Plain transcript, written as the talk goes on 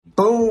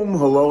Boom!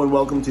 Hello and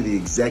welcome to the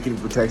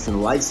Executive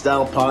Protection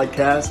Lifestyle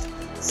Podcast,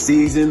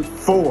 Season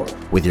 4.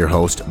 With your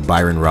host,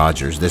 Byron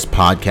Rogers. This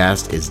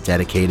podcast is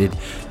dedicated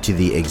to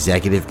the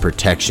executive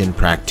protection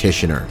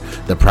practitioner,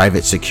 the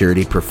private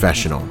security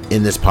professional.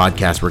 In this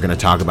podcast, we're going to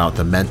talk about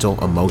the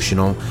mental,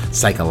 emotional,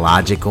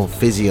 psychological,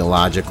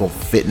 physiological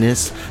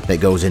fitness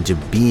that goes into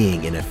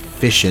being an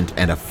efficient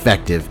and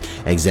effective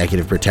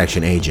executive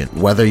protection agent.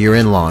 Whether you're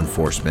in law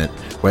enforcement,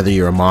 whether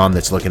you're a mom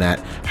that's looking at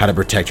how to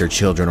protect her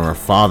children, or a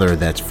father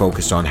that's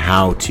focused on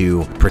how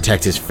to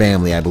protect his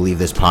family, I believe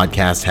this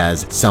podcast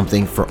has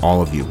something for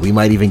all of you. We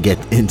might even get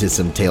into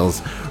some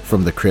tales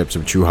from the crypts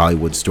of true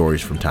Hollywood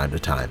stories from time to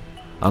time.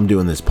 I'm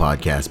doing this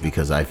podcast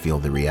because I feel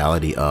the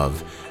reality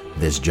of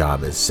this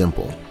job is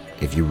simple.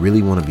 If you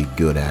really want to be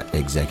good at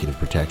executive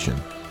protection,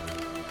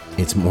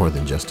 it's more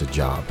than just a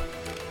job.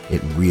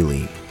 It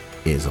really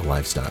is a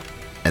lifestyle.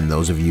 And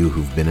those of you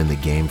who've been in the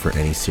game for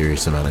any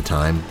serious amount of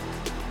time,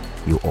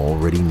 you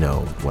already know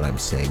what I'm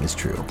saying is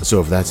true.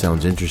 So if that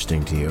sounds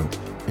interesting to you,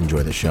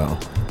 enjoy the show.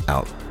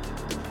 Out.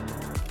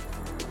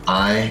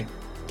 I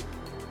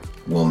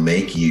will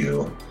make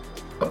you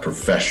a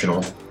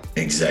professional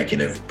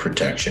executive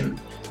protection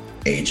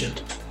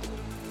agent.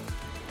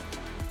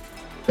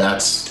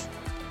 That's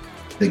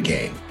the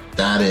game.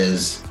 That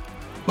is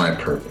my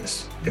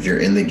purpose. If you're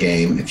in the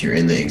game, if you're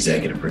in the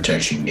executive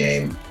protection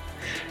game,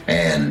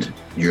 and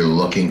you're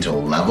looking to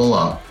level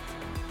up,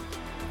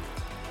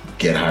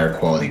 get higher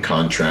quality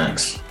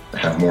contracts,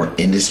 have more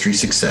industry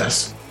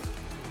success,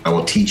 I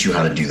will teach you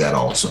how to do that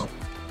also.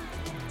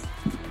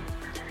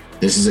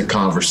 This is a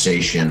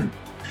conversation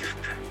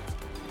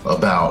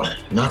about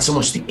not so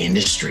much the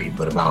industry,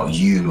 but about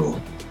you,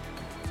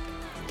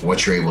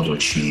 what you're able to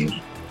achieve,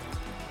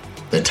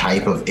 the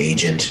type of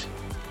agent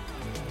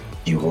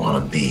you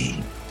want to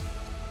be,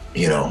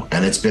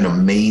 and it's been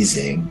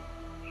amazing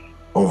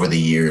over the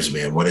years,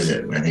 man. What is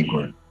it? I think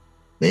we're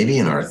maybe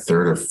in our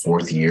third or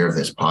fourth year of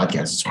this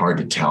podcast. It's hard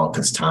to tell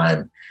because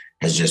time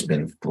has just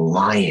been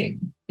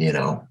flying,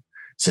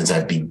 since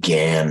I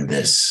began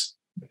this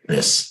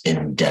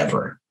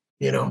endeavor,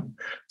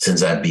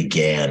 since I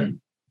began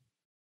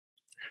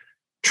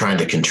trying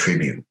to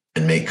contribute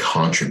and make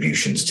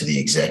contributions to the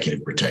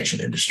executive protection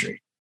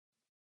industry.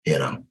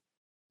 It's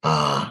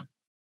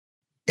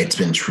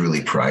been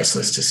truly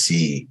priceless to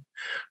see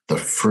the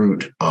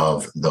fruit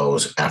of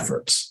those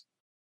efforts.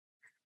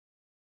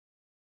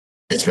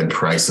 It's been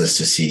priceless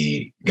to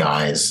see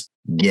guys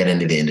get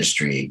into the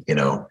industry,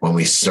 when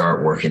we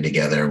start working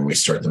together and we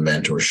start the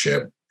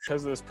mentorship.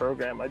 Because of this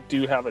program, I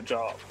do have a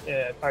job,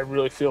 and I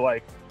really feel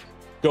like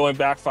going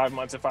back 5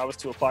 months, if I was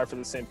to apply for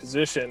the same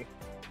position,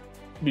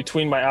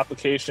 between my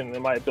application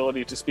and my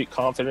ability to speak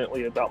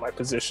confidently about my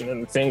position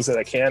and the things that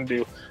I can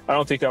do, I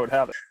don't think I would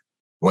have it.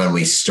 When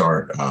we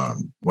start,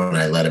 when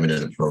I let them into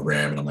the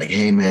program, and I'm like,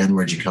 hey man,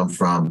 where'd you come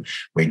from?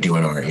 We're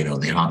doing our,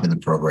 they hop in the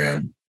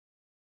program,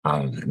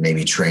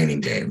 maybe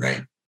training day,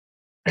 right?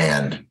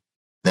 And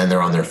then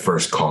they're on their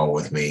first call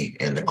with me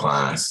in the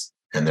class,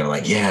 and they're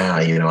like,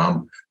 yeah,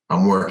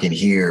 I'm working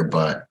here,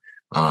 but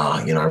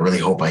I really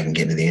hope I can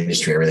get into the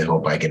industry. I really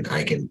hope I can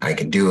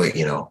do it,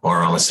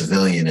 or I'm a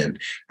civilian and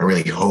I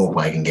really hope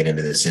I can get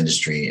into this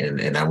industry,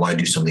 and I want to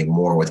do something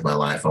more with my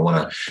life. I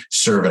want to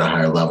serve at a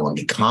higher level and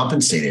be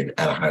compensated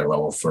at a higher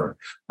level for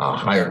a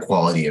higher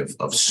quality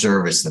of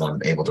service that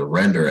I'm able to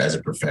render as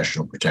a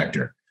professional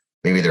protector.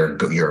 Maybe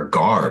you're a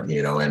guard,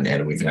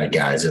 and we've had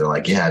guys that are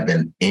like, yeah, I've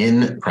been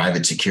in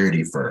private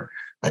security for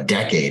a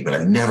decade, but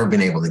I've never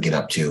been able to get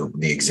up to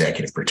the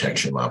executive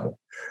protection level.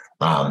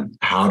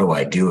 How do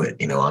I do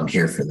it? I'm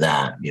here for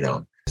that,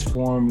 This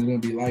forum is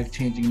going to be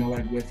life-changing,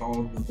 with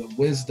all of the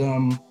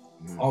wisdom,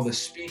 all the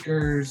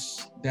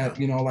speakers that,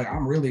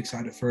 I'm really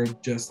excited for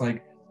just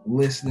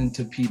listening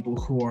to people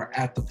who are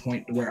at the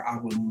point where I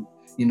would,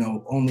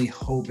 only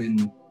hope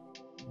and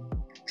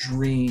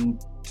dream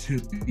to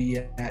be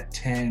at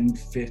 10,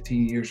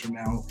 15 years from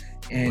now,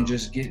 and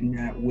just getting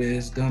that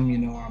wisdom,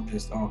 I'm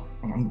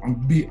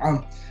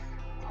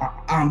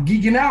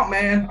geeking out,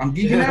 man. I'm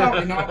geeking out,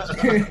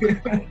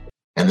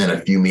 And then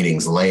a few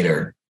meetings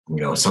later,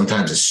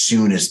 sometimes as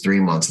soon as 3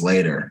 months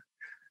later,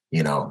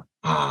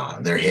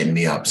 they're hitting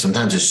me up.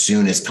 Sometimes as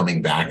soon as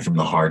coming back from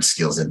the hard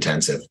skills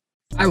intensive.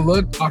 I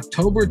looked,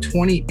 October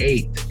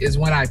 28th is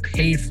when I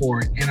paid for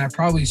it. And I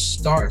probably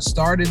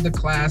started the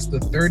class the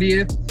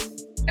 30th.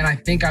 And I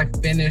think I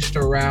finished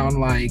around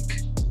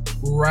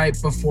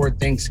right before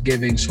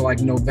Thanksgiving. So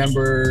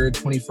November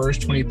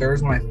 21st,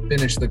 23rd when I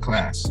finished the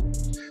class.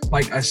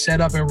 I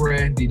set up and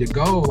ready to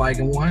go.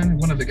 And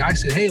one of the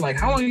guys said, hey,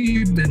 how long have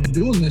you been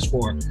doing this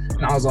for?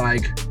 And I was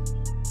like,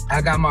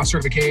 I got my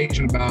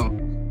certification about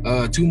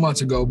 2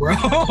 months ago, bro.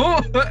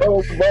 Boom, that's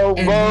what's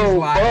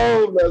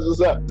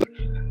up.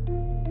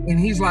 And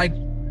he's like,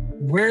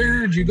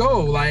 where'd you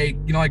go?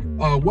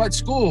 What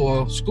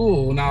school?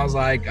 And I was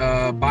like,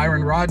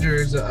 Byron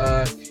Rogers,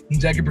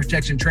 Executive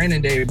Protection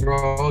Training Day,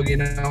 bro,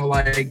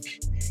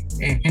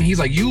 and he's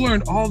like, you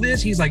learned all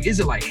this? He's like, is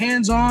it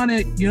hands-on,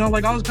 all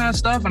this kind of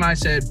stuff? And I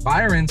said,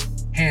 Byron's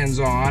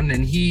hands-on,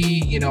 and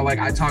he, you know, like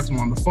I talk to him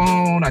on the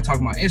phone, I talk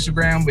to him on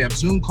Instagram, we have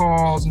Zoom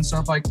calls and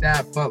stuff like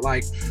that. But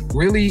like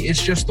really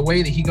it's just the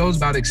way that he goes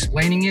about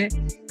explaining it.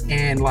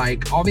 And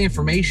like all the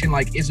information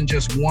like isn't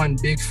just one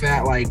big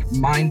fat like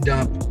mind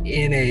dump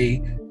in a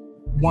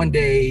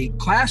one-day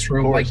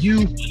classroom. Like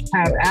you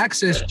have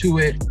access to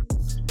it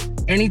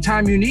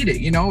anytime you need it,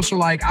 you know? So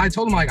like I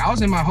told him, like I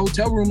was in my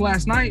hotel room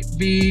last night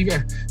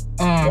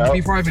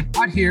before I even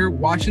got here,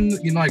 watching,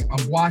 you know, like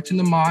I'm watching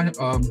the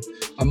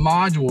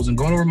modules and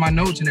going over my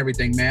notes and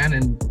everything, man.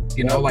 And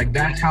you know, like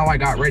that's how I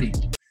got ready.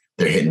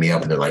 They're hitting me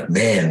up and they're like,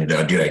 man,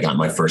 dude, I got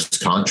my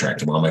first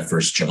contract. I'm on my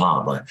first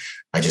job.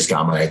 I just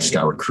got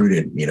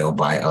recruited, you know,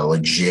 by a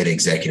legit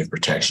executive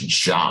protection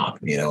job,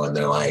 you know, and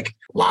they're like,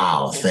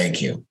 wow,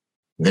 thank you.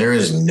 There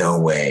is no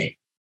way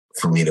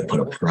for me to put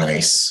a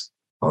price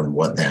on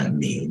what that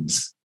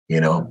means, you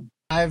know?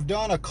 I've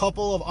done a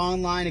couple of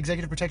online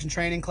executive protection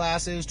training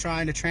classes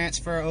trying to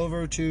transfer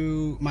over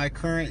to my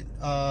current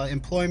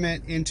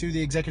employment into the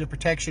executive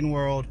protection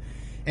world.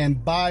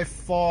 And by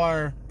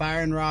far,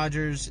 Byron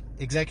Rogers'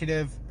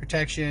 Executive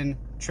Protection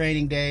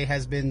Training Day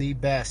has been the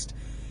best.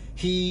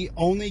 He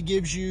only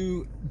gives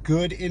you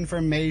good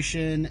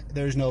information.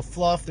 There's no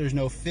fluff. There's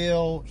no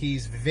fill.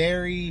 He's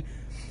very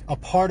a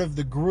part of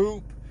the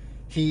group.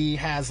 He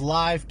has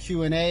live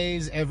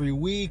Q&As every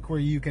week where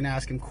you can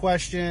ask him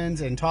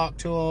questions and talk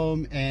to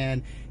him.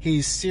 And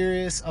he's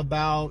serious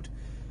about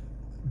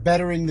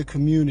bettering the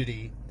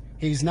community.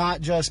 He's not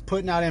just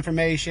putting out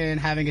information,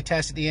 having a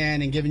test at the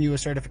end, and giving you a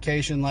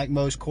certification like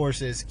most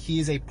courses.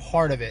 He's a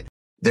part of it.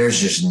 There's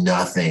just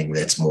nothing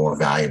that's more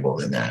valuable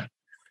than that.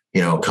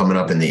 You know, coming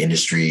up in the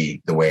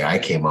industry, the way I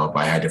came up,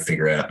 I had to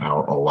figure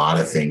out a lot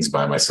of things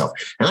by myself.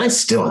 And I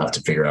still have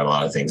to figure out a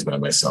lot of things by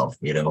myself,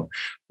 you know.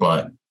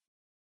 But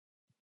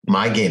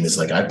my game is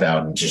like I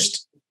vowed and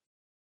just,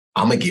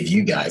 I'm going to give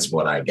you guys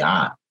what I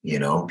got, you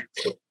know,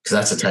 because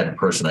that's the type of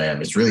person I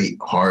am. It's really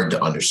hard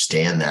to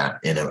understand that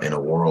in a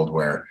world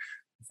where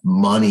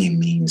money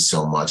means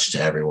so much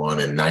to everyone.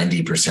 And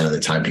 90% of the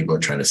time people are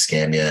trying to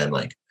scam you. And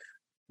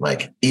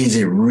like, is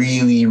it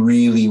really,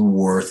 really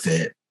worth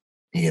it,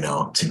 you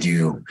know,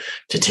 to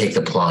take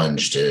the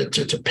plunge,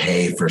 to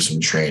pay for some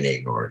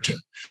training or to,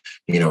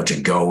 you know,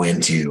 to go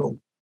into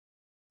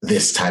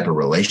this type of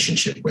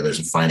relationship where there's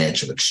a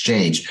financial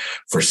exchange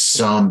for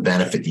some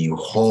benefit that you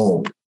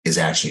hope is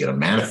actually going to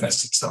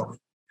manifest itself.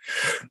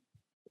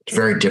 It's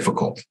very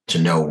difficult to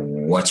know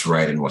what's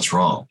right and what's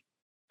wrong.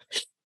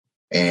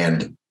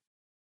 And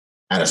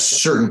at a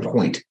certain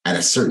point, at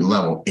a certain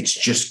level, it's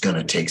just going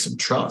to take some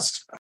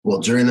trust. Well,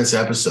 during this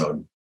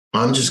episode,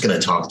 I'm just going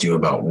to talk to you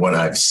about what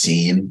I've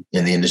seen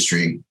in the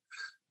industry,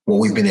 what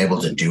we've been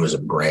able to do as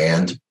a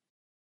brand,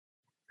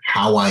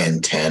 how I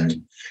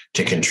intend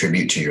to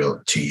contribute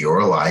to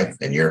your life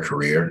and your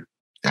career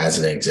as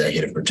an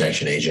executive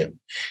protection agent,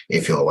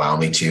 if you'll allow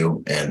me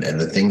to, and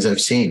the things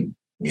I've seen,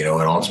 you know,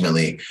 and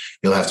ultimately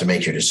you'll have to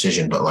make your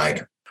decision. But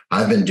like,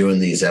 I've been doing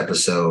these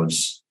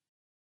episodes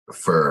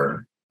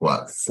for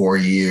 4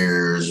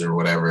 years or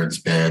whatever it's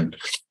been.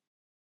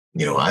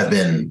 You know, I've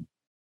been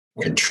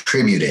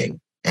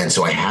contributing. And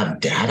so I have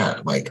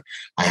data, like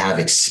I have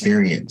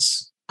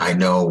experience. I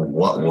know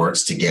what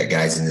works to get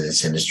guys into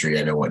this industry.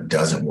 I know what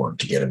doesn't work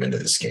to get them into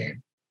this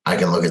game. I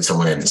can look at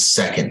someone in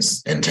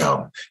seconds and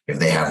tell if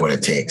they have what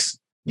it takes,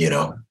 you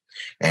know?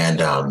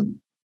 And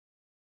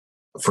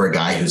for a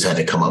guy who's had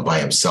to come up by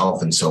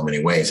himself in so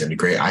many ways,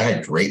 and I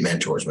had great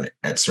mentors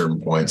at certain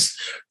points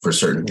for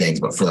certain things,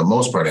 but for the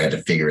most part, I had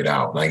to figure it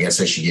out. And I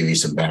guess I should give you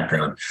some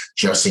background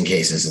just in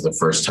case this is the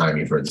first time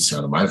you've heard the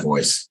sound of my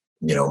voice.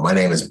 You know, my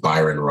name is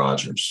Byron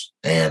Rogers,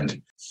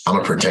 and I'm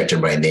a protector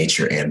by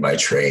nature and by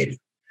trade.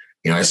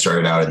 You know, I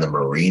started out in the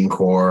Marine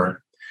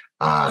Corps,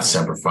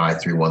 Semper Fi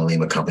 3-1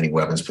 Lima Company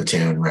Weapons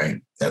Platoon, right?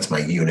 That's my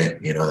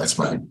unit. You know, that's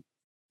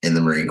in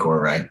the Marine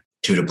Corps, right?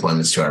 2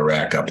 deployments to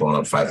Iraq, got blown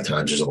up 5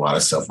 times. There's a lot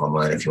of stuff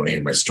online. If you want to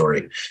hear my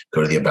story,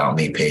 go to the About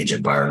Me page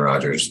at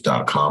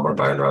ByronRogers.com or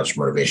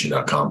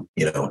ByronRogersMotivation.com.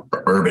 You know,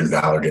 Urban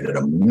Valor did an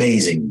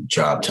amazing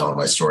job telling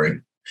my story.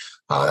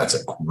 That's a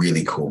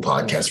really cool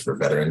podcast for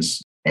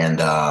veterans.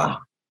 And I've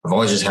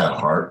always just had a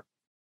heart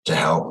to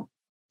help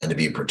and to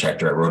be a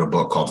protector. I wrote a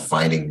book called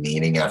Finding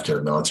Meaning After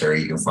the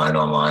Military. You can find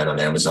online on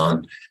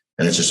Amazon.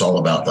 And it's just all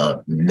about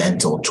the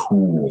mental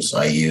tools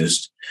I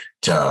used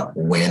to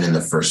win in the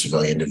 1st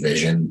Civilian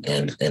Division.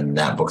 And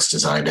that book's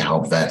designed to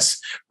help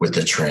vets with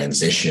the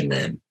transition.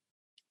 And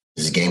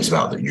this game's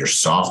about your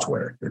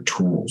software, your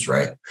tools,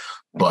 right?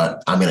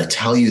 But I'm going to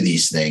tell you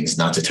these things,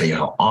 not to tell you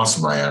how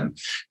awesome I am,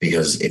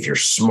 because if you're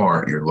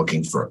smart, you're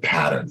looking for a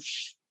pattern.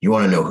 You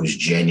want to know who's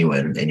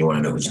genuine and you want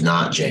to know who's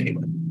not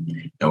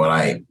genuine. And what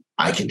I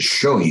can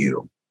show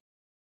you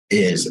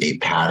is a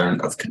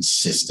pattern of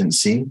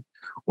consistency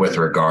with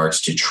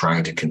regards to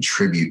trying to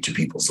contribute to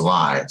people's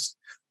lives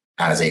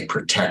as a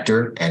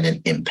protector and an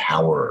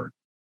empowerer,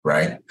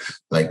 right?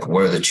 Like,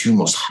 what are the 2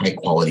 most high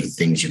quality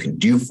things you can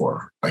do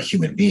for a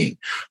human being?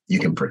 You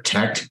can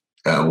protect,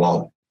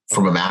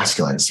 from a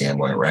masculine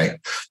standpoint, right?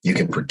 You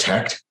can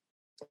protect,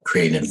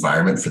 create an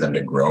environment for them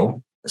to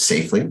grow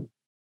safely.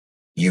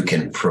 You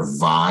can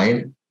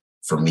provide.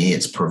 For me,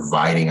 it's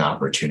providing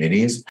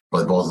opportunities,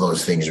 but both of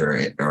those things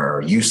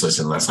are useless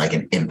unless I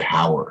can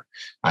empower.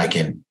 I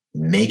can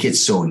make it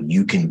so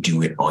you can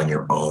do it on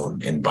your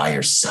own and by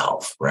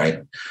yourself,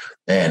 right?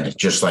 And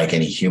just like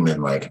any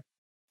human, like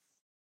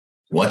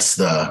what's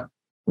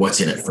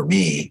in it for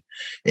me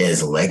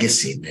is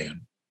legacy,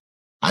 man.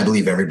 I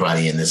believe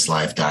everybody in this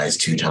life dies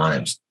 2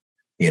 times,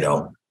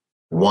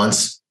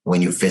 once when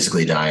you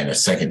physically die, and a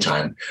second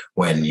time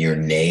when your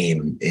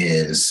name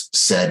is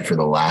said for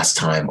the last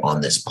time on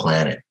this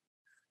planet.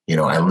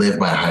 I live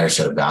by a higher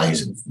set of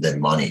values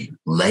than money.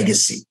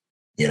 Legacy,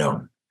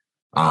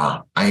 I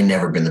ain't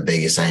never been the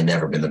biggest. I ain't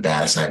never been the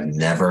baddest. I've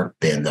never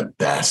been the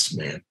best,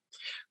 man.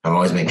 I've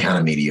always been kind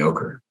of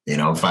mediocre. I'm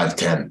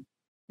 5'10",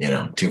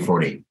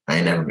 240. I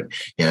ain't never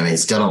been,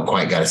 still don't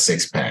quite got a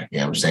 6-pack. You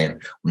know what I'm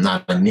saying? I'm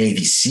not a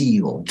Navy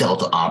SEAL,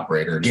 Delta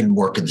operator, didn't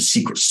work in the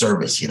Secret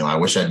Service. I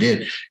wish I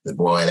did. But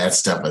boy, that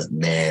stuff is,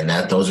 man,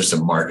 those are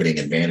some marketing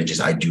advantages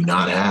I do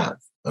not have.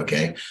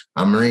 Okay.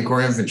 I'm Marine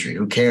Corps infantry.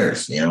 Who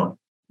cares?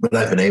 But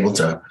I've been able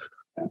to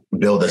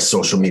build a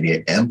social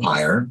media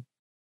empire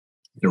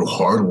through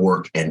hard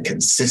work and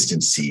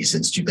consistency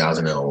since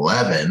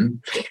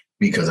 2011,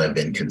 because I've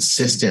been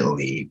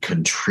consistently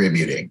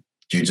contributing.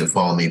 Dudes that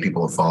follow me,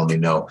 people who follow me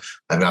know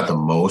I've got the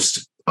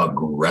most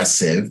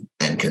aggressive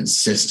and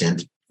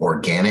consistent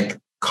organic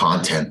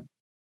content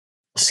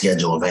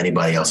schedule of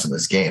anybody else in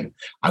this game.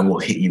 I will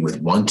hit you with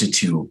 1 to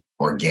 2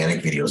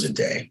 organic videos a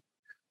day.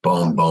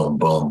 Boom, boom,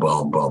 boom,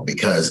 boom, boom.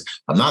 Because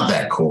I'm not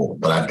that cool,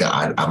 but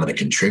I'm going to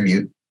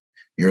contribute.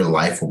 Your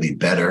life will be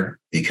better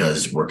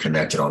because we're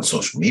connected on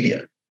social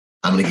media.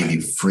 I'm going to give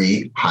you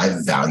free, high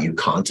value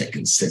content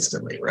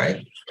consistently,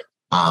 right?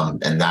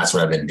 And that's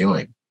what I've been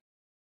doing.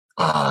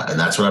 And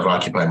that's what I've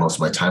occupied most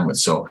of my time with.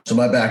 So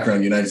my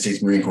background, United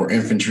States Marine Corps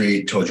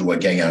Infantry, told you what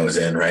gang I was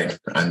in, right?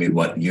 I mean,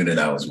 what unit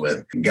I was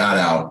with. Got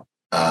out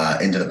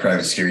into the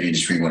private security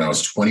industry when I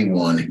was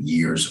 21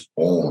 years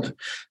old.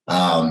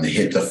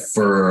 Hit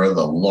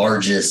the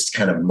largest,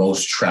 kind of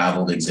most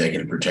traveled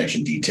executive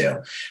protection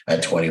detail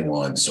at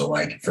 21. So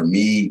like for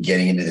me,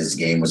 getting into this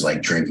game was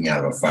like drinking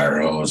out of a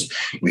fire hose.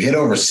 We hit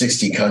over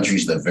 60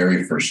 countries the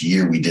very first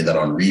year. We did that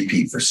on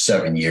repeat for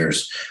 7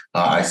 years.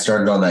 I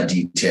started on that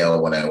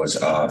detail when I was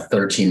a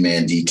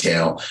 13-man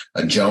detail,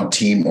 a jump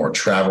team or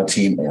travel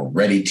team or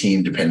ready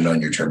team, depending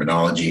on your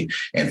terminology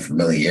and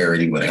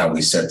familiarity with how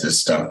we set this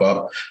stuff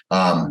up.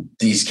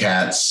 These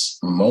cats,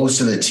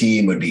 most of the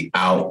team would be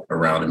out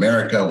around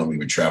America. When we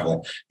would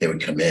travel, they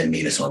would come in,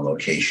 meet us on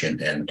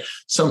location, and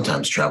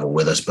sometimes travel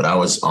with us. But I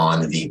was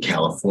on the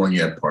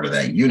California part of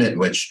that unit,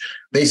 which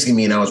basically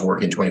mean I was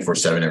working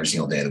 24/7 every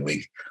single day of the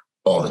week,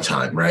 all the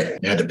time, right?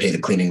 I had to pay the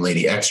cleaning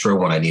lady extra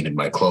when I needed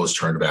my clothes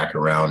turned back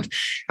around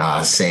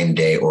same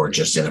day or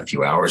just in a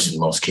few hours in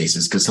most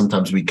cases, because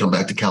sometimes we'd come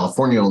back to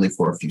California only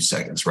for a few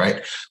seconds,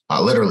 right?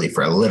 Literally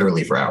for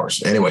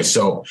hours. Anyway,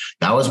 so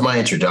that was my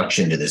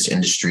introduction to this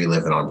industry,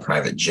 living on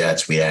private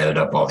jets. We added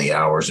up all the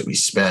hours that we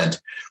spent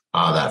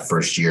that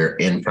first year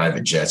in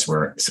private jets.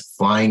 We're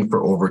flying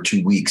for over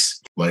 2 weeks.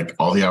 Like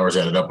all the hours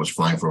added up was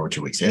flying for over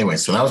 2 weeks. Anyway,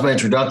 so that was my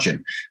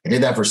introduction. I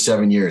did that for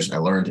 7 years. I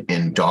learned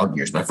in dog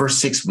years. My first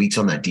 6 weeks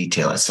on that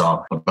detail, I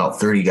saw about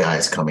 30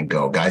 guys come and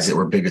go. Guys that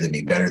were bigger than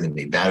me, better than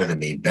me, badder than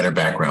me, better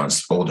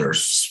backgrounds, older,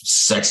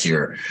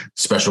 sexier,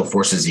 special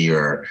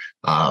forces-ier,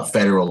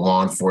 federal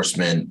law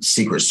enforcement,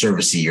 secret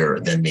service-ier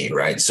than me,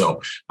 right?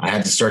 So I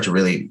had to start to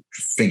really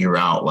figure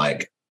out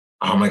like,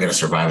 how am I going to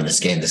survive in this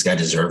game? This guy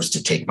deserves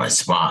to take my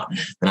spot.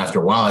 And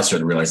after a while, I started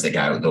to realize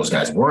those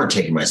guys weren't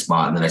taking my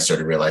spot. And then I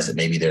started to realize that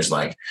maybe there's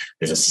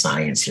a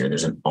science here.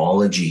 There's an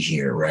ology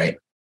here, right?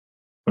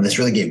 And this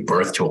really gave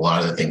birth to a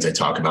lot of the things I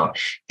talk about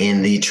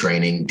in the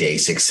training day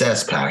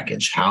success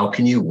package. How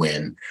can you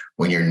win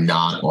when you're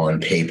not on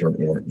paper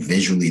or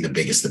visually the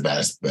biggest, the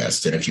best, the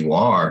best? And if you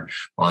are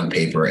on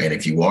paper and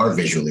if you are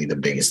visually the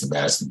biggest, the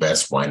best, the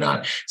best, why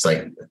not? It's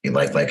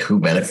like who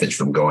benefits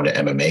from going to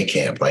MMA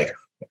camp? Like,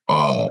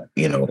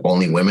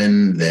 only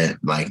women that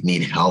like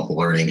need help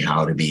learning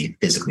how to be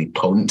physically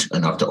potent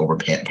enough to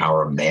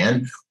overpower a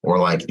man, or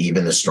like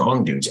even the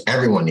strong dudes.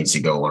 Everyone needs to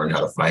go learn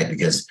how to fight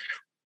because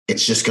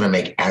it's just going to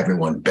make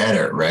everyone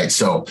better, right?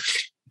 So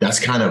that's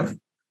kind of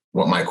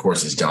what my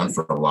course has done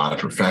for a lot of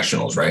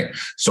professionals, right?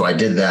 So I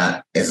did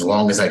that as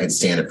long as I could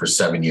stand it for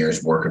 7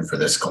 years working for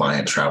this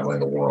client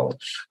traveling the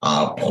world.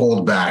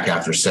 Pulled back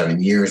after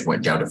 7 years,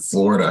 went down to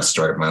Florida,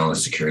 started my own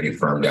security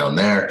firm down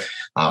there,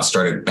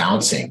 started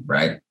bouncing,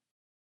 right?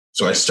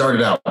 So I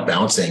started out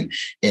bouncing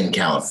in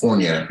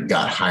California,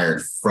 got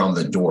hired from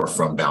the door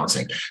from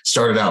bouncing,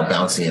 started out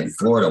bouncing in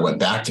Florida, went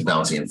back to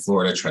bouncing in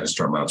Florida, tried to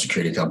start my own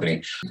security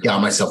company,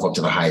 got myself up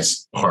to the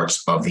highest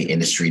parts of the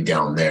industry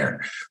down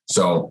there.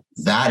 So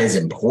that is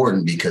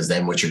important because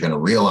then what you're going to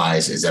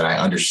realize is that I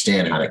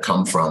understand how to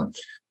come from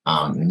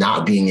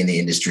not being in the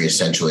industry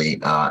essentially,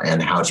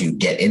 and how to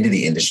get into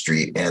the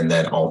industry, and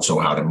then also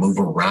how to move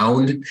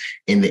around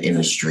in the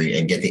industry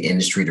and get the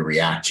industry to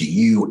react to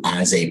you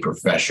as a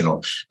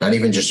professional, not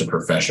even just a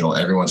professional.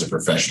 Everyone's a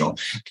professional,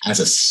 as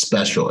a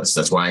specialist.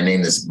 That's why I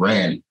named this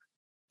brand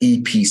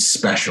EP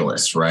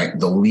specialists, right?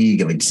 The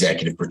League of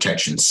Executive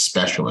Protection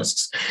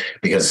Specialists,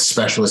 because a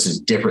specialist is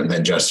different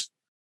than just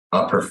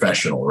a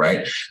professional,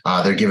 right?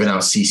 They're giving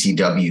out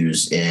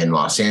CCWs in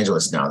Los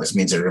Angeles now. This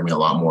means there are going to be a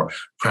lot more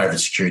private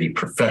security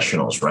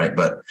professionals, right?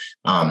 But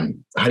how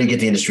do you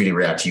get the industry to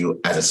react to you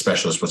as a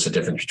specialist? What's the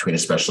difference between a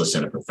specialist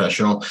and a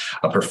professional?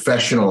 A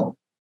professional,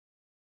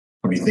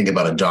 when you think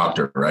about a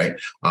doctor, right?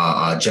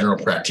 A general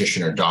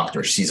practitioner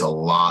doctor sees a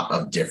lot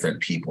of different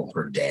people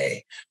per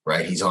day,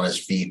 right? He's on his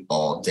feet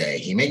all day.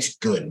 He makes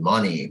good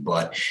money,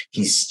 but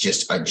he's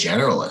just a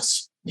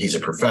generalist. He's a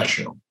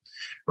professional,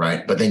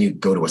 right? But then you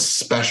go to a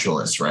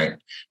specialist, right?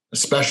 A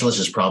specialist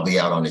is probably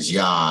out on his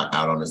yacht,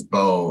 out on his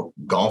boat,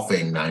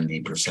 golfing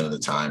 90% of the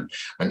time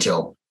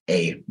until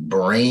a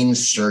brain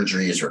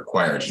surgery is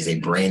required. He's a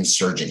brain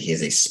surgeon. He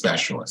is a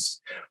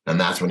specialist. And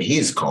that's when he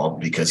is called,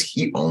 because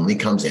he only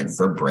comes in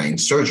for brain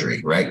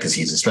surgery, right? Because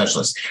he's a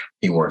specialist.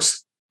 He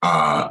works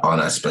on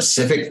a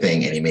specific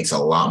thing and he makes a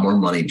lot more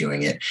money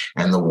doing it.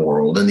 And the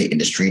world and the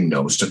industry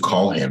knows to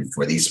call him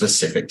for these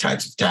specific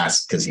types of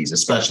tasks because he's a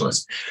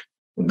specialist.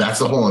 That's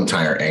the whole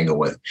entire angle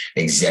with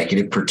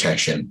executive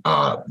protection,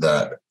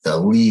 the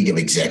League of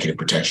Executive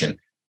Protection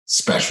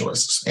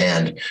Specialists.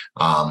 And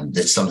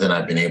that's something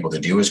I've been able to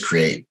do, is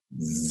create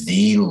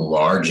the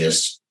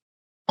largest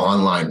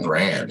online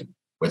brand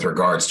with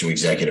regards to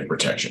executive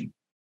protection.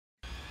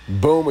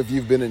 Boom. If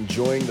you've been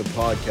enjoying the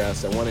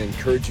podcast, I want to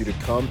encourage you to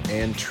come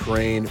and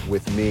train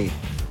with me.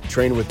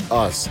 Train with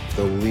us,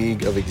 the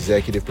League of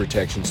Executive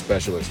Protection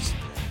Specialists.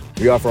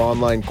 We offer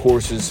online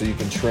courses so you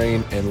can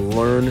train and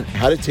learn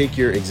how to take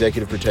your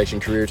executive protection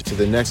career to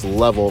the next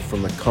level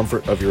from the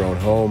comfort of your own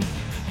home.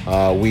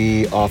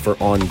 We offer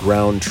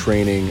on-ground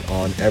training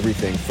on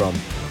everything from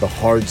the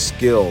hard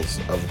skills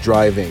of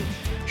driving,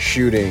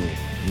 shooting,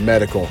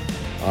 medical,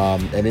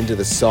 and into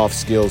the soft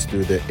skills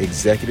through the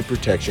Executive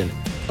Protection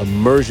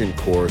Immersion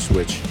course,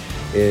 which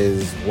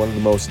is one of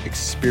the most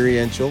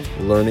experiential,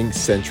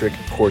 learning-centric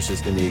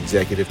courses in the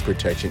executive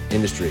protection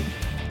industry.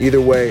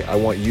 Either way, I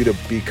want you to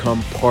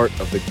become part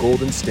of the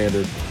golden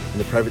standard in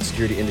the private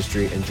security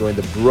industry and join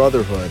the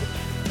brotherhood,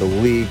 the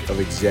League of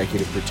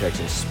Executive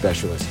Protection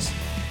Specialists.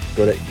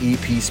 Go to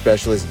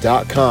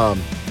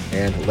epspecialist.com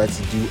and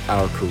let's do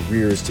our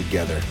careers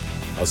together.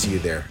 I'll see you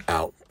there.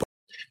 Out.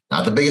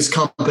 Not the biggest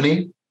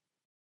company,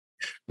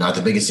 not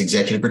the biggest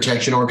executive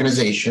protection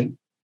organization.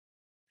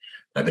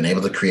 I've been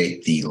able to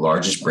create the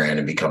largest brand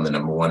and become the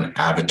number one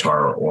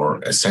avatar,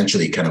 or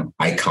essentially kind of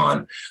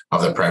icon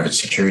of the private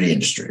security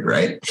industry,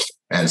 right?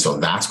 And so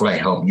that's what I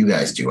help you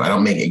guys do. I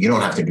don't make it, you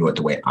don't have to do it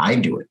the way I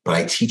do it, but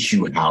I teach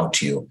you how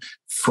to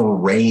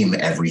frame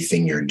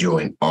everything you're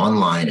doing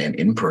online and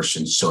in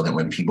person so that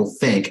when people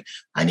think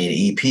I need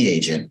an EP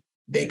agent,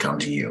 they come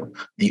to you.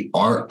 The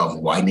art of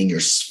widening your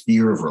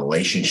sphere of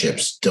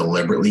relationships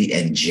deliberately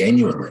and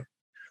genuinely.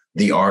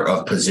 The art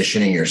of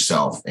positioning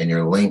yourself and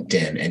your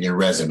LinkedIn and your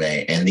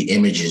resume and the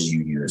images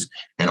you use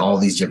and all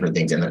these different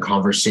things and the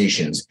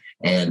conversations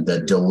and the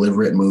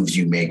deliberate moves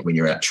you make when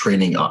you're at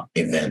training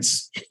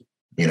events.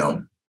 You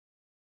know,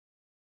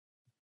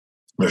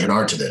 there's an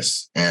art to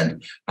this,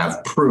 and I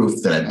have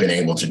proof that I've been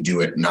able to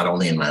do it not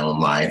only in my own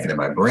life and in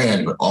my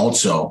brand, but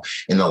also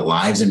in the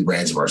lives and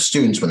brands of our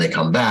students when they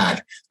come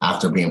back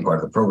after being part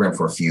of the program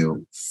for a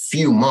few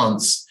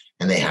months.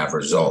 And they have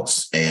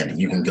results. And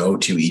you can go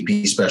to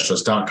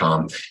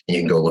epspecialist.com and you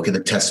can go look at the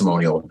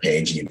testimonial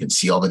page and you can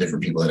see all the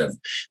different people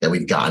that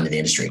we've gotten in the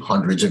industry,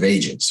 hundreds of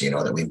agents,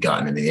 that we've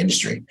gotten into the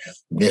industry.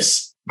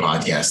 This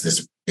podcast,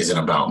 this isn't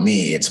about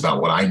me. It's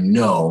about what I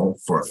know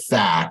for a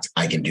fact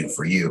I can do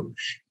for you.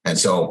 And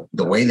so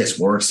the way this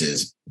works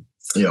is,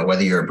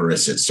 whether you're a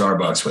barista at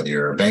Starbucks, whether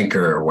you're a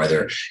banker, or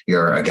whether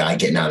you're a guy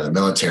getting out of the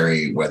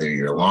military, whether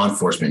you're law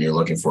enforcement, you're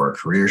looking for a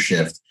career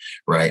shift,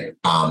 right?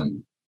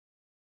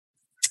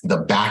 The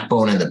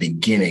backbone in the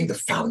beginning, the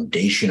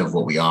foundation of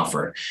what we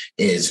offer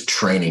is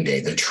Training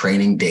Day, the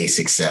Training Day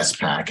Success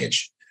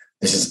Package.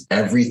 This is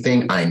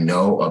everything I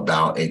know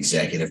about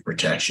executive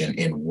protection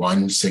in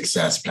one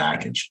success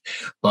package.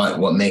 But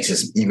what makes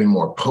this even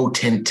more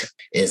potent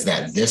is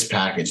that this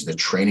package, the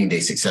Training Day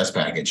Success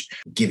Package,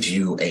 gives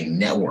you a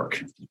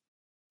network.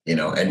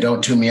 And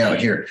don't tune me out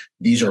here.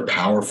 These are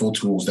powerful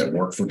tools that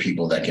work for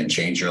people that can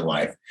change your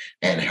life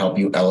and help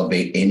you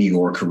elevate in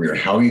your career.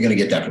 How are you going to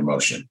get that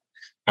promotion?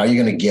 How are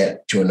you going to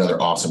get to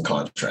another awesome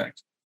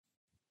contract?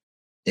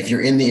 If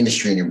you're in the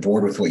industry and you're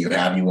bored with what you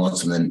have, you want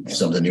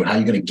something new, how are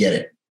you going to get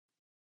it?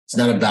 It's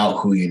not about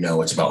who you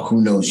know. It's about who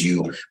knows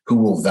you, who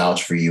will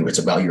vouch for you. It's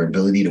about your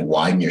ability to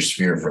widen your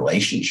sphere of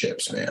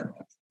relationships, man.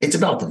 It's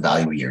about the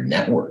value of your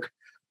network.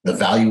 The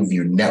value of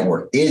your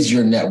network is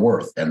your net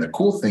worth. And the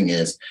cool thing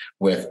is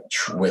with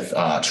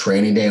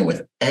Training Day and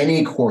with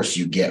any course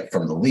you get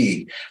from the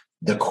league,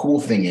 the cool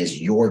thing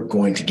is you're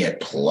going to get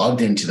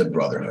plugged into the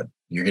brotherhood.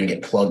 You're going to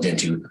get plugged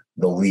into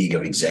the League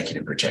of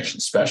Executive Protection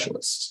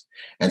Specialists.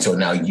 And so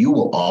now you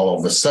will all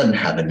of a sudden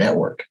have a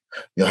network.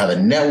 You'll have a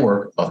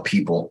network of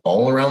people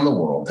all around the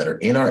world that are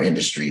in our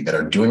industry, that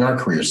are doing our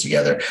careers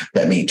together,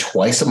 that meet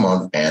twice a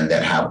month and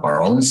that have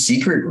our own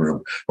secret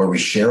group where we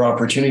share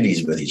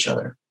opportunities with each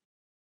other.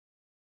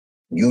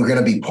 You're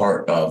going to be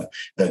part of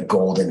the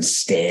golden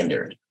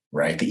standard,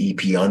 right? The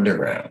EP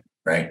underground,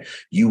 right?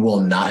 You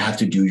will not have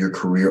to do your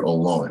career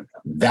alone.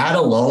 That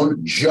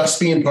alone, just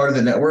being part of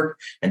the network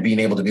and being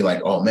able to be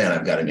like, oh man,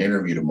 I've got an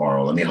interview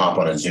tomorrow. Let me hop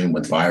on a Zoom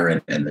with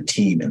Byron and the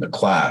team and the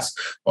class.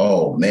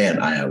 Oh man,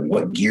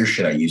 what gear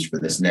should I use for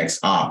this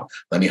next op?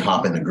 Let me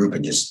hop in the group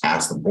and just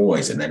ask the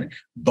boys. And then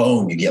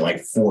boom, you get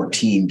like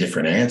 14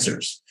 different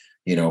answers,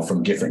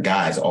 from different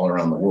guys all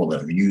around the world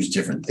that have used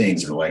different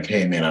things. They're like,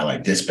 hey man, I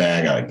like this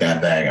bag. I like that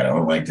bag. I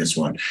don't like this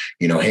one.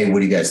 Hey, what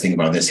do you guys think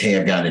about this? Hey,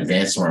 I've got an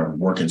advanced where I'm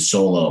working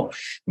solo.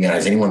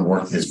 Has anyone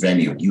worked this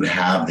venue? You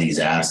have these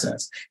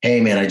assets.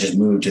 Hey man, I just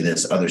moved to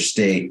this other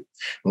state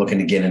looking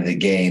to get into the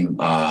game.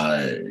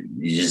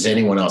 Is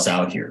anyone else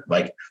out here?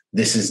 Like,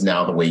 this is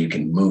now the way you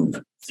can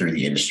move through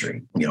the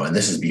industry, and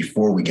this is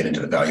before we get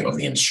into the value of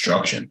the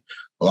instruction.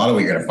 A lot of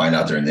what you're going to find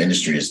out there in the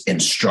industry is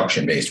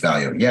instruction-based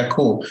value. Yeah,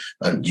 cool.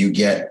 You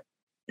get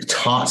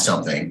taught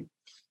something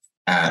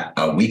at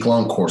a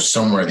week-long course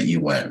somewhere that you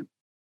went.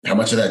 How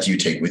much of that do you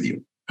take with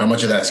you? How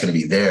much of that's going to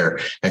be there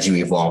as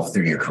you evolve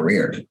through your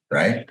career,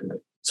 right?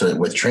 So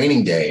with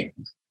Training Day,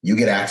 you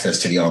get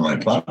access to the online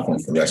platform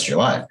for the rest of your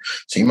life.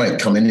 So you might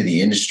come into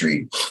the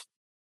industry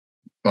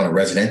on a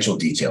residential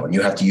detail, and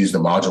you have to use the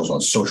modules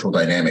on social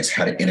dynamics,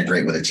 how to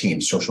integrate with a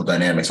team, social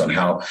dynamics on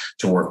how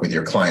to work with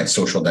your clients,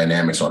 social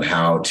dynamics on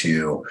how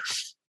to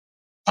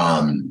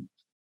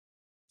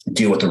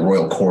deal with the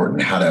royal court,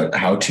 and how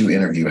to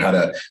interview, how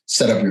to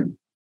set up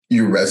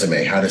your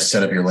resume, how to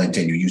set up your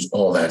LinkedIn. You use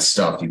all that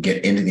stuff. You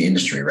get into the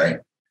industry, right?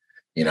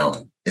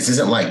 This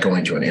isn't like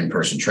going to an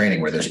in-person training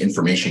where there's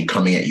information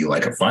coming at you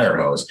like a fire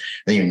hose,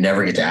 then you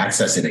never get to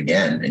access it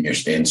again, and your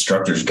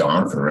instructor's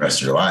gone for the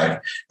rest of your life.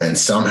 And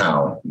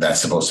somehow that's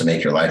supposed to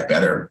make your life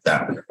better.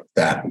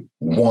 That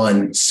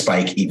one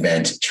spike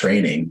event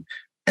training,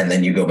 and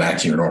then you go back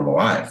to your normal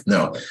life.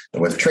 No,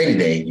 with Training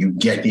Day, you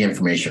get the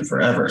information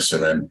forever. So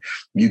then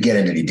you get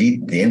into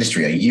the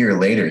industry. A year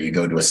later, you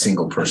go to a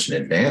single person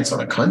advance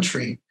on a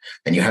country,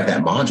 and you have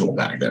that module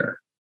back there.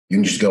 You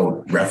can just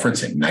go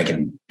referencing, and I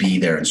can be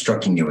there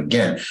instructing you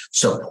again,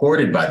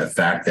 supported by the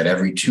fact that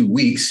every 2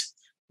 weeks,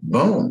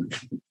 boom,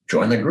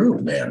 join the group,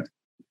 man.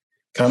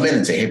 Come in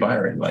and say, hey,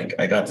 Byron, like,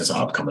 I got this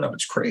op coming up.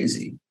 It's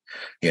crazy,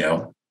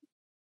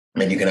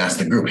 And you can ask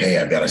the group, hey,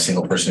 I've got a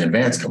single person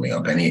advance coming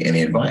up.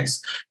 Any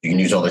advice? You can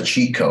use all the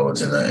cheat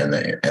codes and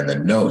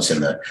the notes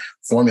and the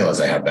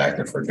formulas I have back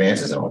there for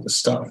advances and all this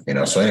stuff,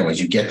 So anyways,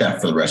 you get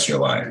that for the rest of your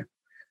life.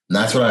 And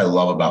that's what I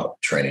love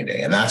about Training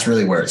Day. And that's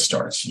really where it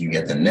starts. You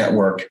get the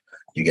network,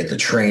 you get the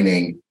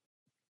training,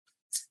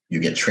 you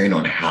get trained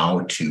on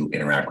how to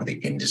interact with the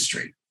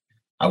industry.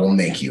 I will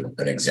make you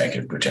an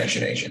executive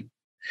protection agent.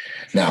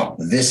 Now,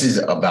 this is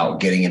about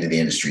getting into the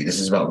industry.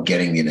 This is about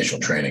getting the initial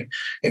training.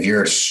 If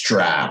you're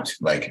strapped,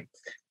 like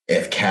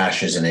if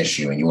cash is an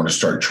issue and you want to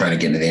start trying to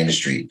get into the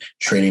industry,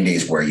 Training Day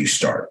is where you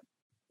start.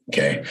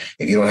 Okay.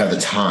 If you don't have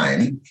the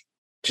time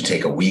to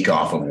take a week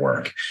off of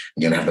work,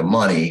 you don't have the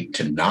money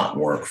to not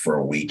work for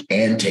a week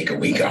and take a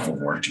week off of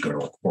work to go to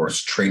a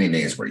course, Training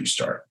Day is where you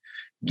start.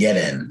 Get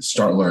in,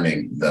 start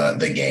learning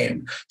the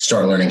game,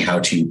 start learning how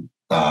to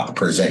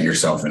present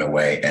yourself in a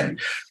way, and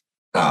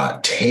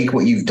take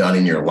what you've done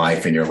in your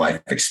life and your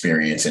life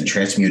experience and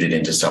transmute it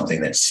into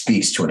something that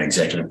speaks to an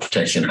executive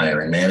protection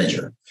hiring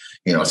manager.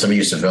 Some of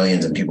you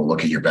civilians and people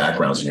look at your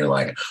backgrounds and you're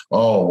like,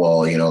 oh,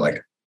 well,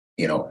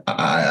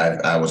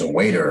 I was a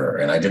waiter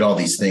and I did all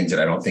these things that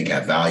I don't think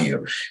have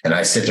value. And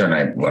I sit there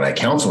and when I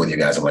counsel with you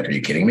guys, I'm like, are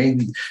you kidding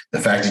me? The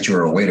fact that you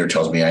were a waiter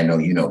tells me I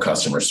know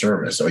customer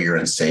service. So you're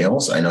in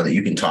sales. I know that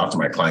you can talk to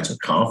my clients with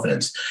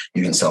confidence.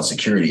 You can sell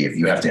security. If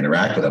you have to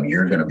interact with them,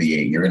 you're not going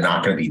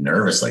to be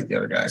nervous like the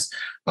other guys.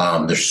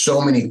 There's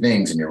so many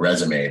things in your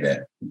resume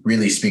that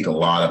really speak a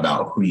lot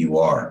about who you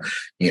are,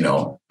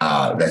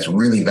 that's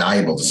really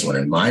valuable to someone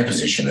in my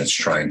position that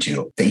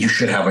you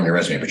should have on your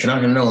resume, but you're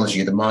not going to know unless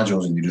you get the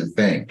modules and you do the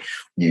thing,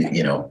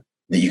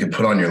 that you can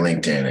put on your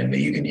LinkedIn and that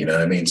you can, you know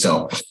what I mean?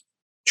 So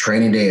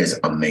Training Day is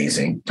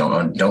amazing.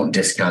 Don't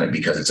discount it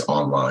because it's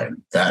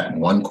online. That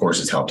one course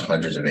has helped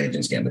hundreds of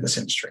agents get into this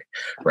industry,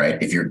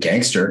 right? If you're a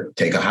gangster,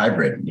 take a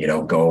hybrid,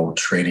 go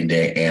Training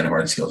Day and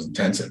Hard Skills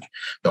Intensive.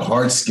 The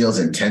Hard Skills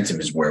Intensive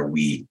is where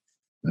we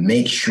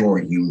make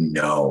sure you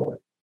know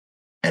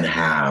and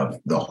have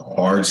the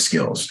hard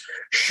skills,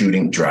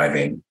 shooting,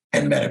 driving,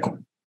 and medical,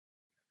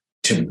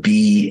 to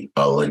be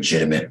a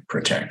legitimate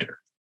protector.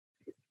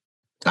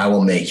 I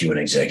will make you an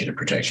executive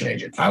protection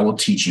agent. I will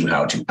teach you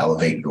how to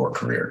elevate your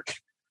career.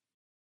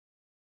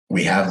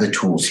 We have the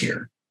tools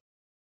here.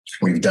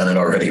 We've done it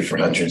already for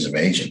hundreds of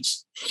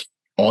agents.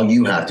 All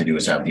you have to do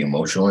is have the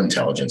emotional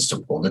intelligence to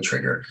pull the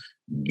trigger,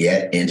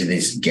 get into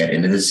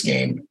this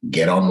game,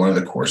 get on one of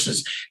the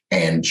courses,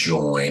 and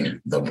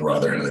join the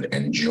brotherhood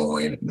and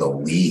join the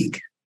league.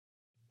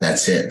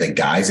 That's it. The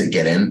guys that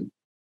get in,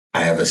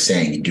 I have a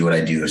saying, do what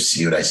I do,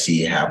 see what I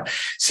see,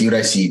 see what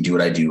I see, do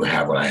what I do,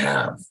 have what I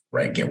have,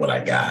 right? Get what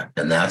I got.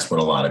 And that's what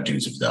a lot of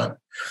dudes have done.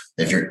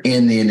 If you're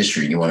in the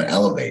industry and you want to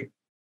elevate,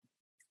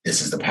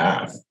 this is the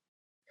path.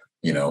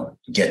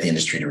 get the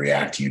industry to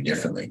react to you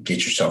differently,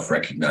 get yourself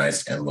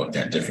recognized and looked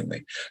at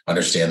differently,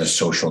 understand the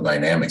social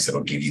dynamics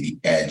that'll give you the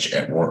edge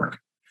at work.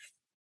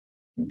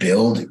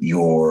 Build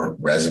your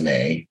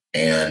resume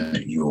and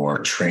your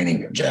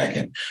training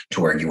jacket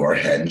to where you are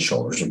head and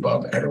shoulders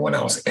above everyone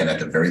else. And at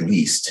the very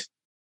least,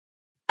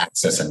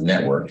 access a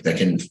network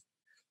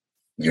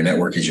your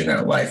network is your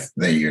net life.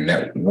 Your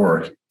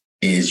network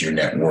is your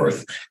net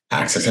worth.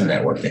 Access a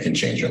network that can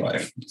change your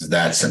life. It's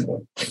that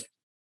simple.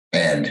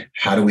 And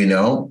how do we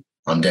know?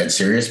 I'm dead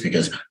serious,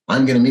 because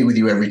I'm going to meet with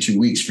you every 2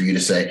 weeks for you to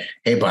say,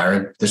 hey,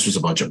 Byron, this was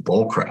a bunch of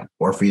bull crap.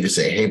 Or for you to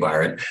say, hey,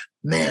 Byron,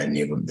 man,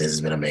 this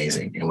has been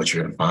amazing. And what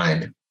you're going to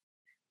find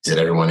is that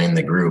everyone in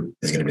the group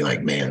is going to be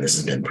like, man, this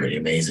has been pretty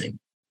amazing.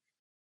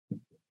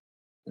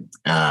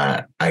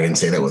 I can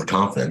say that with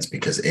confidence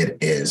because it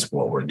is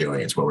what we're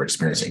doing. It's what we're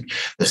experiencing.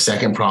 The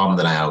second problem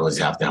that I always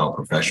have to help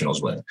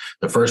professionals with,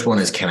 the first one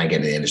is, can I get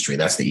into the industry?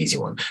 That's the easy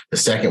one. The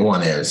second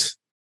one is,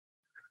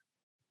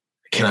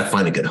 can I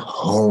find a good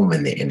home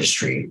in the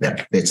industry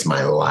that fits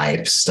my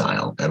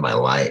lifestyle and my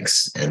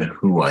likes and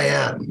who I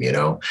am?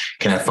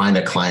 Can I find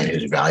a client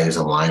whose values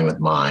align with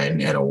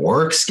mine and a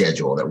work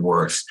schedule that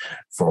works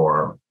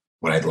for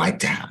what I'd like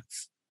to have?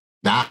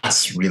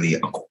 That's really a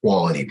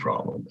quality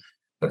problem.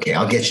 Okay,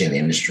 I'll get you in the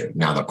industry.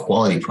 Now, the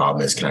quality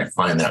problem is, can I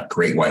find that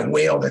great white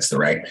whale that's the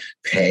right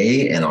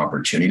pay and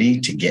opportunity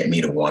to get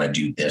me to want to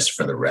do this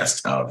for the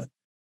rest of,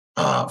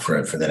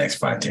 for the next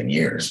 5-10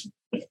 years?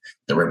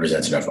 That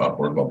represents enough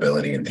upward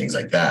mobility and things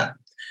like that.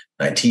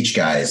 And I teach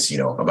guys,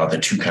 about the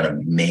two kind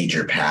of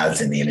major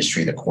paths in the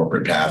industry: the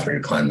corporate path where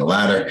you climb the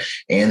ladder,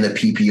 and the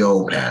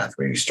PPO path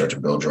where you start to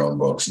build your own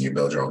books and you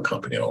build your own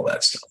company and all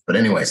that stuff. But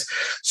anyways,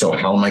 so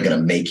how am I going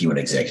to make you an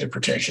executive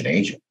protection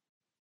agent?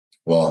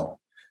 Well,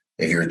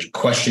 if you're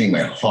questioning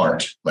my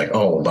heart, like,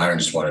 oh, well, Byron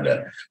just wanted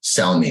to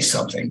sell me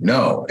something.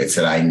 No, it's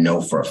that I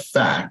know for a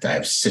fact I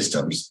have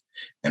systems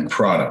and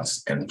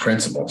products and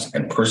principles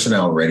and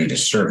personnel ready to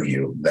serve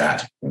you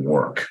that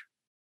work.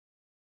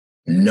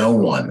 No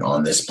one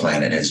on this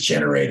planet has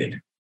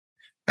generated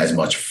as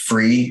much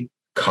free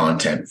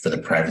content for the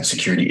private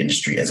security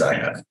industry as I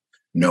have.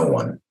 No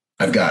one.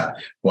 I've got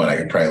I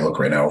could probably look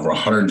right now, over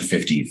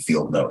 150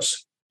 field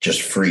notes,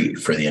 just free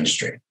for the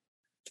industry.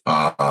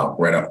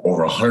 We're at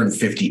over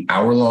 150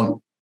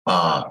 hour-long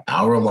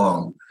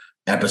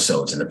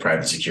episodes in the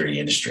private security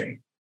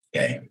industry.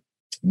 Okay.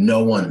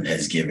 No one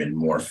has given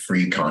more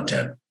free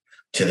content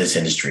to this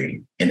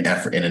industry in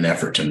an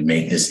effort to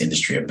make this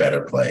industry a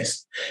better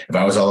place. If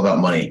I was all about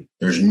money,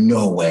 there's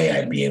no way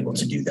I'd be able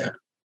to do that.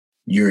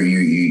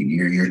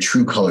 Your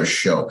true colors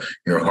show.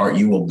 Your heart,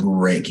 you will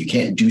break. You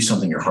can't do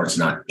something your heart's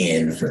not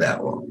in for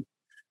that long.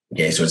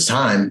 Okay, so it's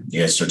time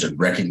you guys start to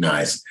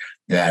recognize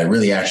that I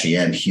really actually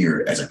am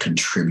here as a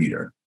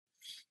contributor,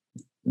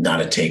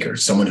 not a taker.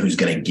 Someone who's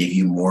going to give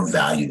you more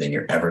value than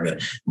you're ever going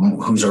to,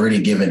 who's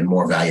already given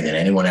more value than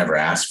anyone ever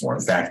asked for.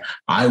 In fact,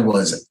 I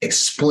was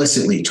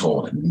explicitly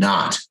told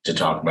not to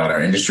talk about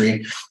our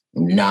industry,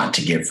 not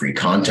to give free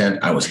content.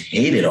 I was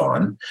hated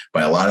on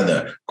by a lot of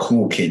the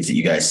cool kids that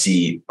you guys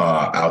see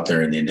out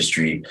there in the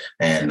industry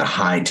and the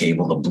high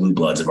table, the blue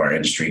bloods of our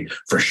industry,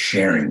 for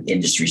sharing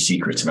industry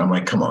secrets. And I'm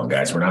like, come on,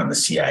 guys, we're not in the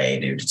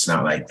CIA, dude. It's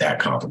not like that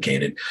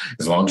complicated.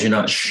 As long as you're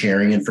not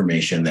sharing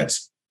information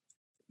that's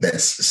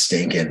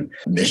stinking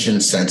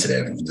mission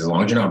sensitive, as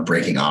long as you're not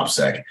breaking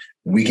OPSEC,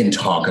 we can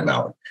talk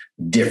about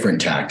different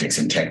tactics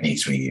and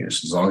techniques we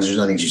use, as long as there's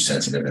nothing too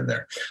sensitive in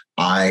there.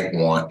 I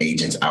want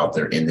agents out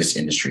there in this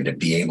industry to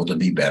be able to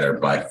be better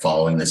by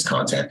following this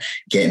content,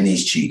 getting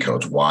these cheat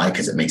codes. Why?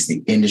 Because it makes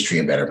the industry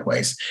a better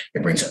place.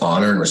 It brings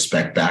honor and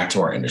respect back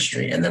to our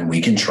industry, and then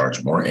we can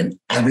charge more and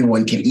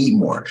everyone can eat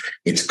more.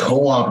 It's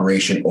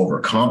cooperation over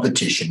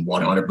competition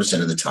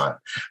 100% of the time.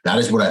 That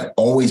is what I've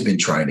always been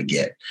trying to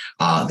get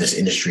this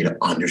industry to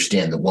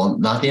understand.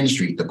 Not the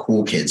industry, the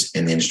cool kids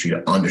in the industry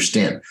to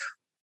understand.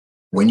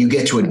 When you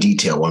get to a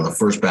detail, one of the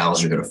first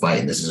battles you're going to fight,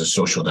 and this is a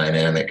social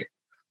dynamic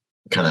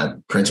kind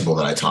of principle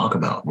that I talk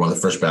about, one of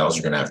the first battles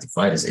you're going to have to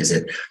fight is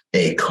it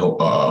a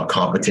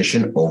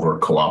competition over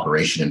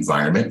cooperation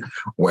environment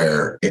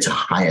where it's a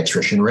high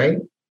attrition rate,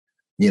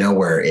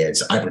 where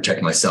it's, I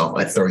protect myself,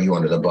 I throw you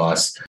under the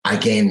bus, I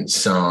go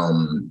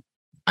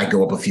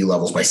up a few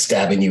levels by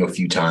stabbing you a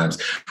few times.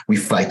 We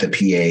fight the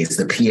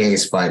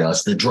PAs fight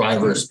us, the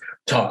drivers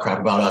talk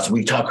crap about us,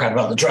 we talk crap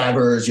about the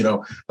drivers,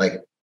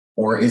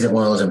 or is it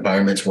one of those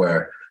environments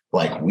where,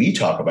 like we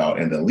talk about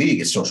in the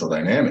league, is social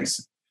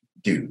dynamics?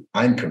 Dude,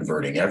 I'm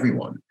converting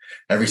everyone.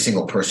 Every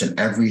single person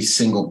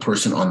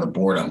on the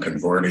board, I'm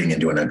converting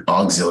into an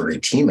auxiliary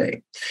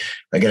teammate.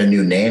 I get a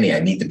new nanny. I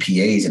meet the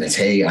PAs and it's,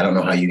 hey, I don't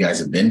know how you guys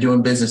have been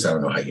doing business. I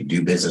don't know how you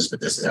do business, but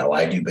this is how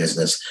I do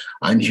business.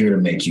 I'm here to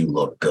make you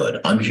look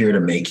good. I'm here to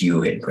make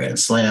you hit grand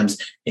slams.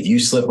 If you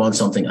slip on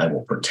something, I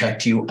will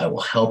protect you. I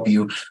will help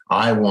you.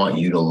 I want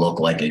you to look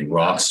like a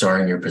rock star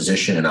in your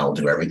position, and I will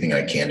do everything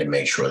I can to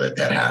make sure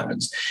that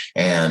happens.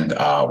 And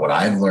what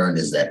I've learned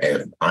is that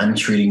if I'm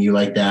treating you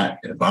like that,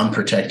 if I'm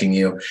protecting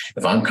you,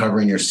 if I'm I'm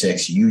covering your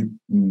 6, you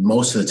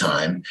most of the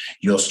time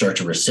you'll start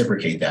to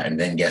reciprocate that. And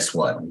then guess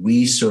what?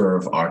 We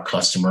serve our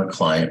customer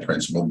client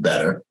principle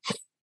better.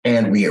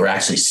 And we are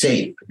actually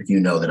safe if you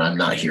know that I'm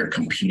not here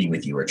competing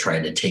with you or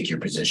trying to take your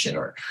position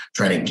or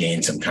trying to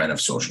gain some kind of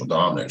social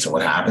dominance. So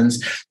what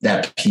happens?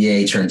 That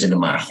PA turns into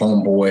my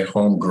homeboy,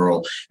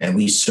 homegirl, and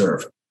we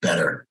serve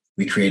better.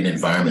 We create an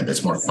environment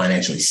that's more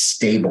financially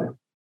stable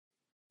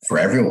for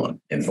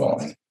everyone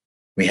involved.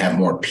 We have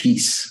more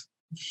peace,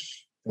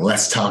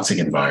 less toxic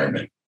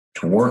environment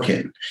to work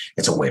in.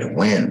 It's a way to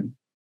win. And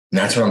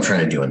that's what I'm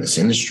trying to do in this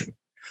industry.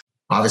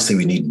 Obviously,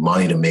 we need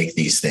money to make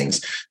these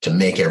things, to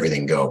make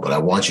everything go. But I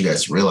want you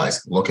guys to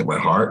realize, look at my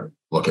heart,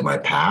 look at my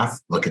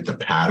path, look at the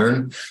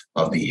pattern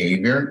of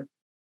behavior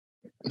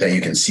that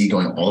you can see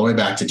going all the way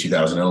back to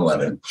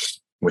 2011,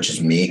 which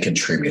is me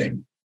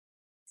contributing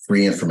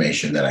free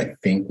information that I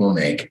think will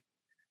make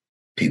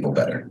people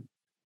better,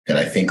 that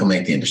I think will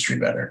make the industry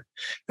better.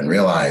 And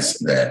realize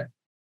that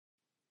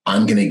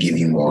I'm going to give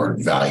you more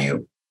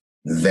value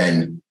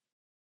than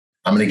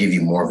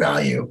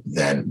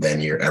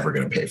you're ever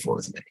going to pay for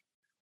with me.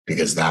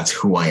 Because that's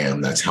who I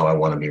am. That's how I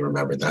want to be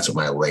remembered. That's what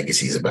my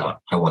legacy is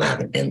about. I want to have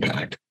an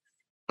impact.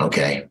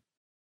 Okay.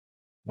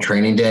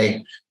 Training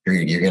day,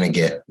 you're going to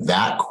get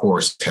that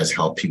course has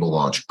helped people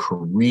launch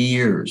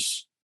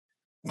careers.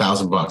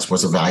 $1,000.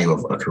 What's the value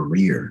of a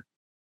career?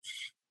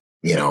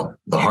 You know,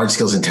 the hard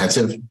skills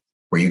intensive,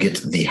 where you get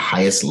to the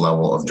highest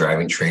level of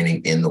driving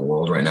training in the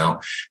world right now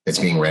that's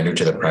being rendered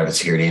to the private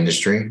security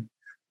industry.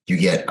 You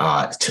get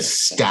to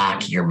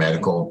stack your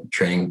medical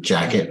training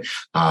jacket,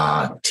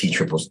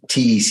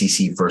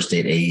 TECC, first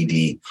aid,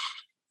 AED,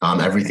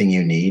 everything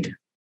you need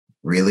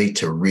really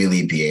to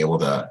really be able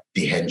to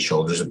be head and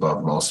shoulders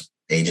above most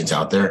agents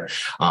out there.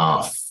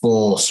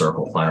 Full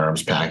circle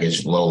firearms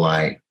package, low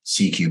light,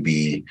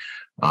 CQB,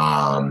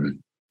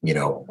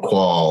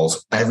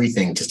 quals,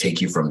 everything to take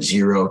you from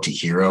zero to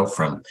hero.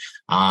 From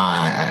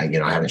I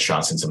haven't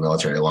shot since the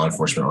military, law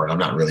enforcement, or I'm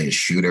not really a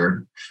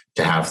shooter,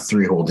 to have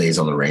 3 whole days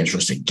on the range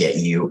just to get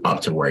you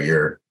up to where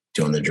you're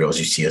doing the drills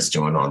you see us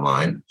doing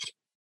online.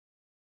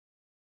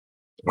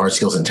 Hard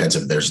skills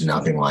intensive, there's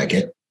nothing like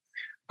it.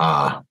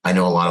 I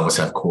know a lot of us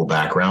have cool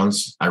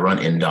backgrounds. I run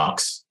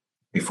indocs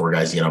before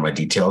guys get on my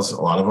details,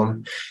 a lot of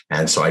them.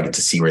 And so I get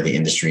to see where the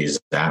industry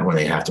is at when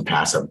they have to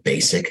pass a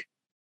basic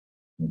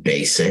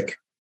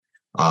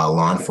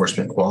law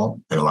enforcement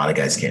qual, and a lot of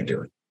guys can't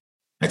do it.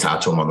 I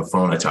talk to them on the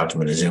phone. I talk to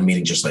them in a Zoom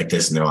meeting just like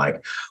this, and they're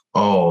like,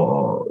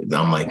 oh,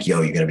 I'm like,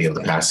 yo, you're going to be able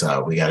to pass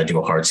we got to do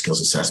a hard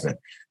skills assessment.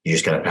 You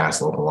just got to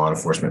pass local law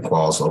enforcement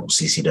quals, local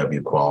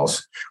CCW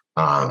quals,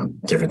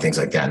 different things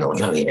like that. And they're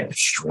like, oh, yeah,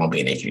 won't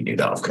be an issue,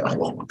 dude. Of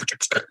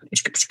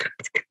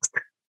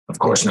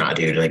course not,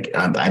 dude. Like,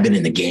 I've been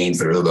in the game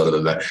for blah, blah,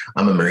 blah, blah.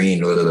 I'm a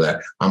Marine, blah, blah, blah.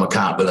 I'm a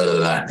cop, blah, blah,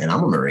 blah, and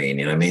I'm a Marine,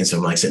 you know what I mean? So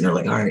I'm like sitting there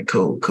like, all right,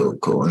 cool.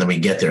 And then we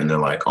get there and they're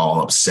like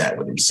all upset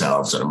with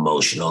themselves and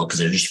emotional because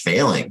they're just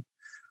failing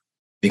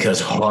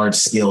because hard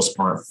skills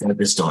aren't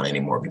focused on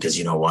anymore. Because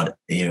you know what?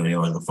 You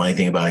know, the funny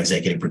thing about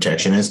executive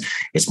protection is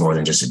it's more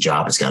than just a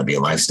job. It's got to be a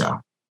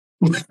lifestyle.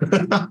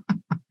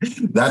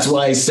 That's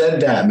why I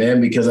said that, man,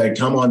 because I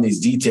come on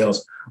these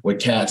details with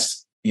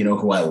cats,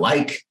 who I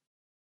like.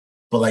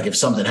 But like if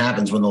something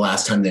happens, when the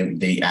last time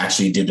they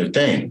actually did their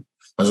thing, when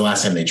was the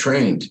last time they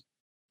trained?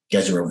 You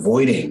guys are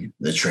avoiding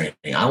the training.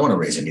 I want to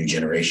raise a new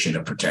generation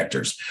of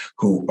protectors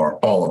who are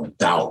all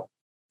about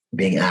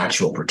being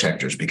actual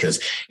protectors, because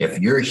if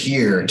you're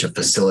here to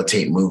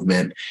facilitate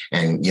movement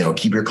and,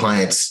 keep your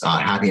clients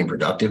happy and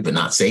productive, but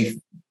not safe,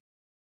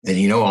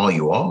 then all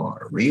you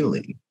are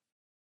really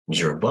is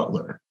you're a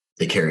butler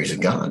that carries a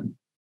gun.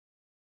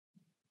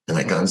 And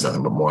that gun's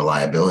nothing but more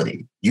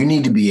liability. You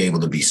need to be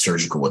able to be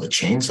surgical with a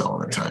chainsaw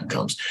when the time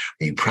comes.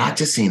 Are you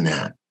practicing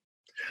that?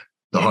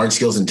 The hard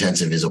skills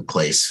intensive is a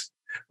place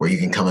where you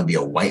can come and be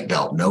a white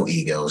belt, no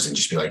egos, and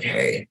just be like,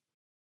 hey,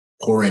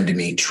 pour into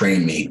me,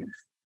 train me.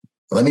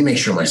 Let me make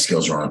sure my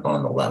skills are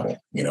on the level,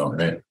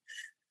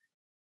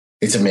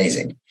 it's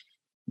amazing.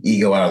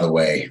 Ego out of the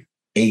way,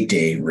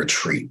 8-day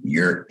retreat.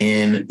 You're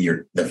in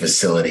the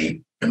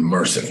facility,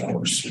 immersive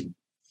course.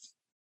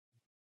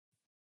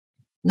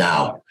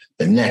 Now,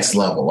 the next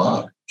level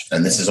up,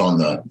 and this is on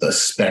the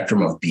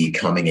spectrum of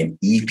becoming an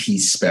EP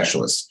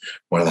specialist,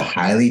 one of the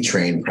highest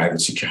trained private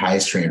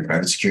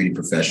security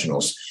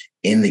professionals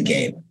in the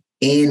game.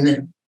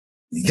 In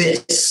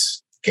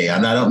this, okay, I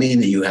don't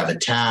mean that you have a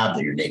tab,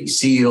 that you're Navy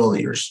SEAL,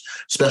 that you're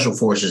Special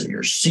Forces, that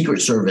you're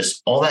Secret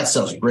Service. All that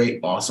stuff's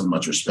great, awesome,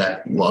 much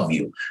respect, love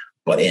you.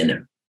 But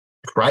in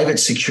private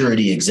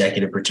security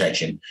executive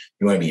protection,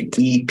 you want to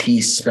be an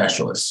EP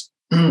specialist.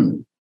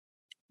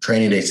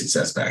 Training Day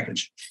Success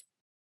Package.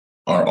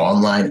 Our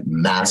online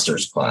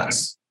master's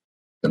class,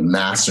 the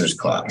master's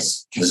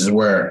class. This is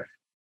where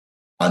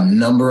a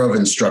number of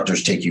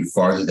instructors take you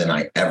farther than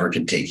I ever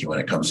could take you when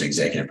it comes to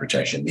executive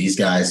protection. These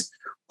guys,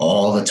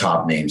 all the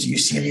top names that you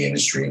see in the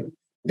industry,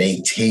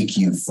 they take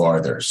you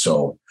farther.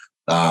 So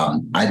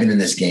I've been in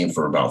this game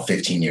for about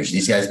 15 years.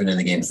 These guys have been in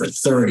the game for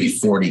 30,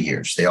 40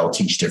 years. They all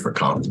teach different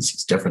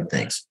competencies, different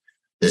things.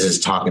 This is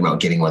talking about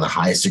getting one of the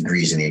highest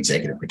degrees in the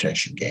executive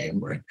protection game,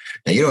 right?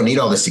 Now, you don't need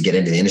all this to get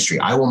into the industry.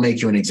 I will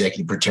make you an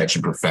executive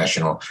protection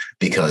professional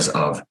because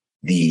of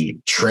the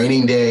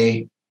training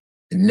day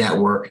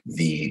network,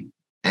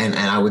 and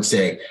I would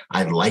say,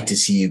 I'd like to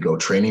see you go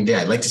training day.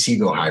 I'd like to see you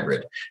go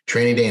hybrid,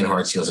 training day and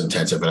hard skills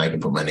intensive, and I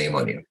can put my name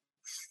on you.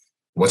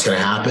 What's going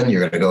to happen?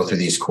 You're going to go through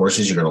these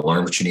courses. You're going to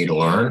learn what you need to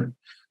learn.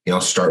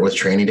 Start with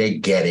training day,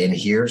 get in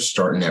here,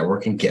 start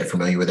networking, get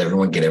familiar with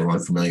everyone, get everyone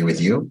familiar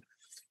with you.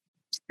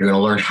 You're going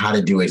to learn how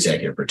to do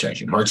executive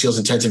protection. Hard skills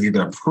intensive, you're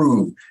going to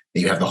prove that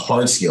you have the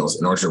hard skills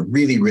in order to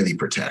really, really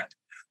protect.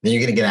 Then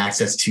you're going to get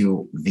access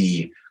to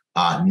the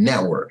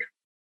network.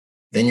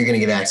 Then you're going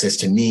to get access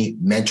to me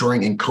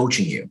mentoring and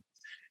coaching you.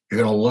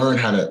 You're going to learn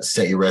how to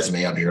set your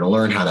resume up. You're going to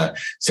learn how to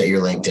set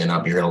your LinkedIn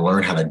up. You're going to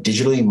learn how to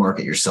digitally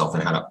market yourself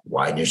and how to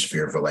widen your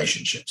sphere of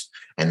relationships.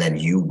 And then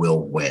you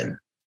will win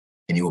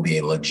and you will be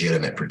a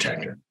legitimate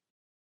protector.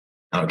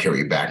 I don't care what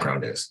your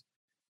background is.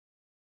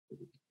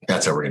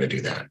 That's how we're going to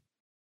do that.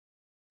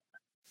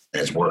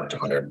 And it's worked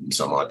 100 and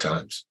some odd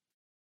times.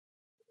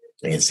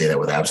 I can say that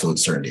with absolute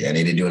certainty. I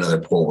need to do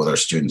another poll with our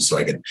students so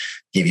I can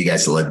give you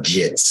guys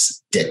legit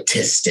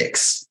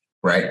statistics,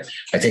 right?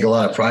 I take a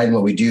lot of pride in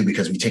what we do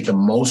because we take the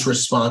most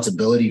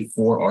responsibility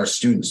for our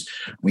students.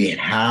 We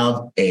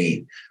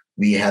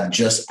have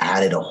just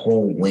added a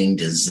whole wing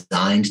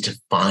designed to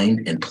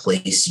find and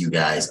place you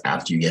guys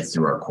after you get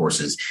through our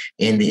courses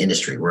in the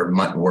industry. We're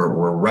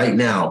right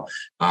now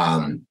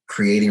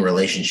creating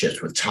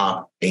relationships with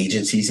top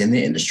agencies in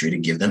the industry to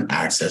give them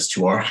access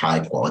to our high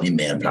quality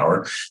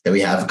manpower that we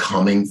have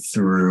coming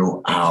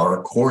through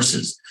our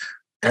courses.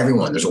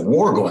 Everyone, there's a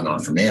war going on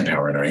for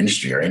manpower in our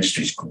industry. Our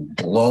industry's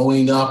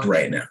blowing up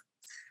right now.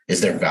 Is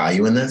there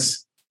value in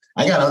this?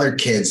 I got other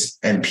kids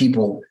and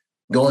people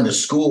going to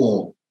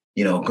school,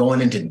 going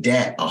into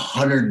debt,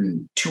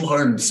 $100,000,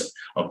 $200,000,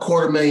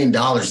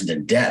 $250,000 into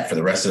debt for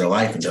the rest of their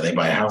life until they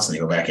buy a house and they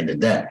go back into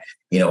debt,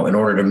 in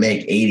order to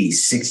make 80,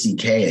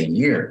 60K a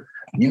year.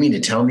 You mean to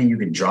tell me you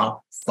can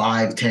drop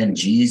 5, 10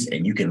 G's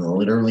and you can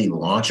literally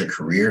launch a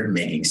career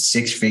making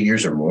 6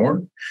 figures or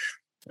more?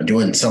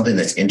 Doing something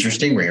that's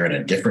interesting where you're in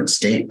a different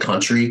state,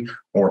 country,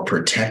 or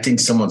protecting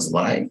someone's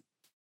life?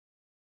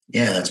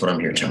 Yeah, that's what I'm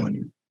here telling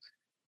you.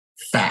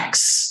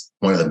 Facts.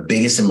 One of the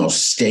biggest and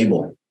most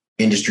stable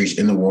industries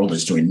in the world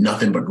is doing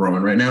nothing but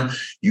growing right now.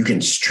 You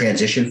can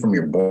transition from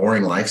your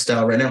boring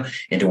lifestyle right now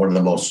into one of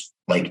the most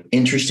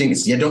interesting.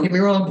 Yeah, don't get me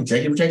wrong.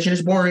 Executive protection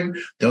is boring.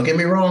 Don't get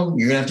me wrong.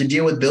 You're going to have to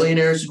deal with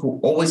billionaires who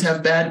always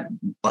have bad,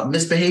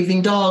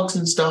 misbehaving dogs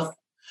and stuff.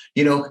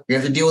 You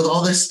have to deal with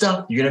all this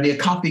stuff. You're going to be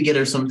a copy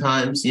getter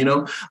sometimes, you're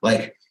going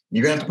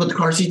to have to put the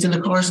car seats in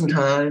the car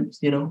sometimes,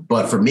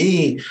 But for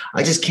me,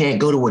 I just can't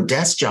go to a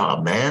desk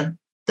job, man.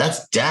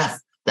 That's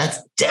death. That's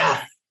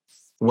death.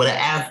 With an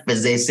F,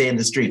 as they say in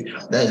the street.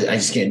 I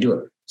just can't do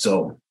it.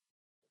 So,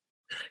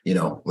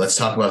 let's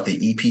talk about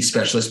the EP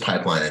Specialist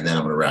Pipeline, and then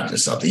I'm going to wrap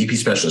this up. The EP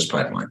Specialist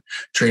Pipeline,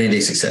 Training Day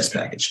Success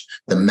Package,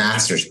 the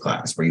Master's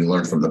Class, where you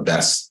learn from the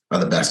best of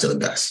the best of the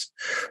best.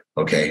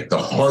 Okay, the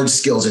Hard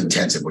Skills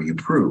Intensive, where you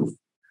prove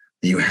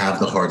that you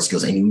have the hard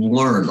skills and you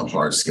learn the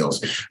hard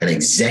skills. An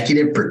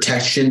executive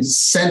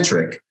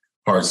protection-centric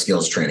hard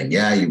skills training.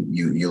 Yeah,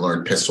 you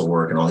learn pistol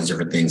work and all these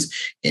different things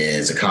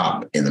as a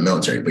cop in the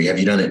military, but have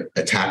you done it?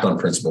 Attack on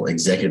principle,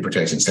 executive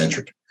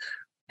protection-centric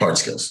hard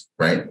skills,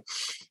 right?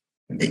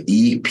 The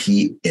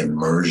EP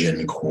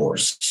Immersion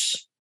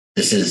course.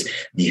 This is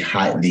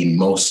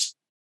this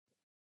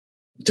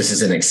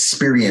is an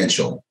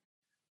experiential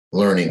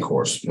learning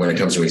course when it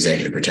comes to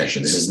executive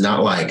protection. This is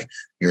not like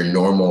your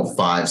normal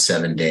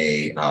 5-7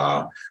 day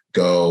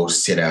go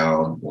sit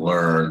down,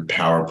 learn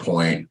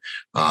PowerPoint,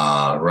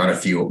 run a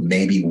few,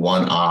 maybe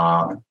one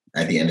op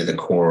at the end of the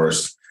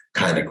course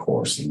kind of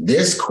course.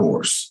 This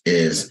course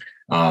is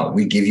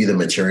we give you the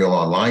material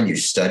online, you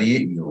study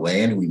it, you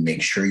land, we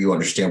make sure you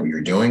understand what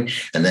you're doing,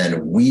 and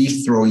then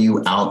we throw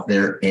you out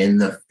there in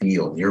the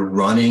field. You're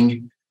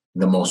running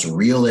the most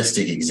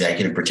realistic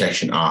executive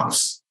protection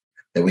ops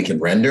that we can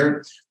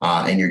render,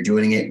 and you're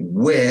doing it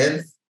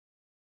with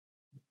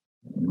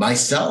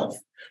myself,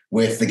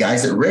 with the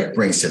guys that Rick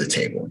brings to the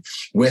table,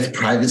 with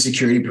private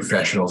security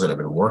professionals that have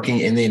been working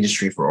in the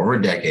industry for over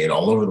a decade,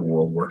 all over the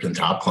world, working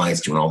top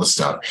clients, doing all this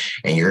stuff.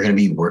 And we're going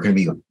to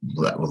be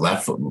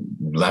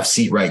left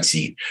seat, right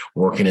seat,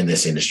 working in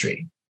this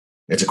industry.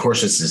 It's a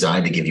course that's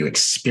designed to give you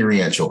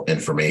experiential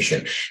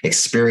information,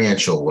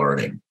 experiential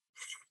learning,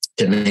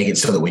 to make it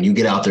so that when you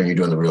get out there and you're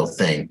doing the real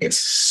thing, it's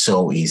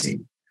so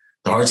easy.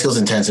 The Hard Skills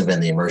Intensive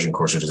and the Immersion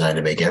course are designed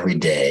to make every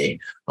day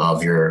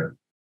of your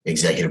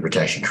executive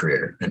protection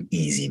career an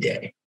easy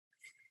day.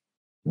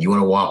 You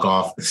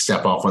want to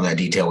step off on that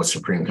detail with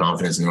supreme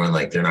confidence, knowing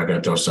they're not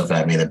going to throw stuff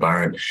at me that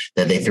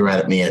they threw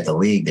at me at the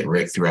league, that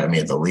Rick threw at me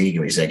at the league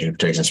of executive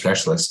protection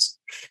specialists.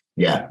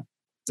 Yeah.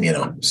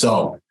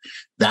 So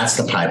that's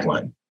the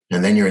pipeline.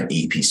 And then you're an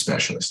EP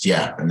specialist.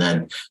 Yeah. And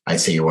then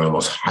I'd say you're one of the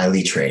most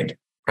highly trained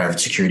private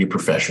security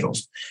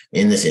professionals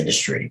in this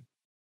industry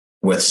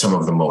with some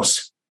of the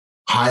most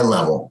high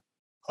level,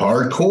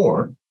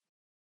 hardcore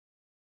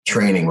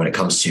training when it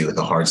comes to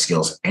the hard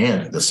skills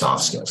and the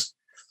soft skills.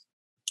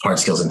 Hard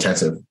skills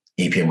intensive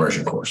EP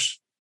immersion course.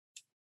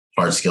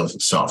 Hard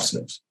skills, soft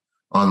skills,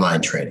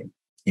 online training.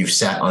 You've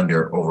sat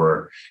under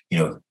over,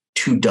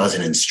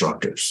 24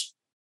 instructors.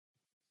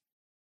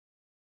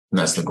 And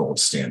that's the gold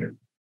standard.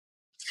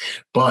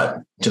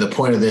 But to the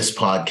point of this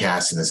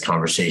podcast and this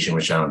conversation,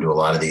 which I don't do a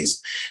lot of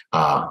these,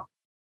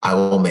 I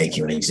will make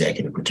you an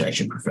executive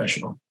protection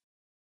professional.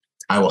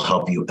 I will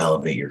help you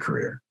elevate your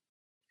career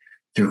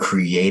through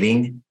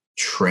creating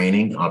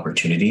training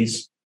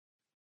opportunities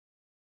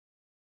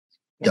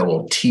that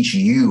will teach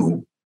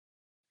you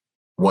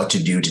what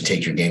to do to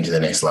take your game to the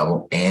next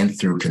level, and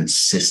through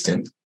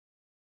consistent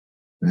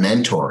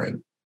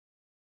mentoring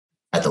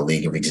at the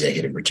League of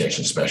Executive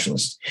Protection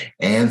Specialists,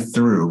 and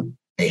through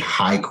a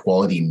high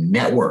quality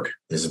network.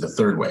 This is the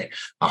third way,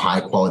 a high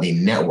quality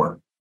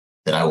network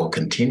that I will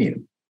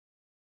continue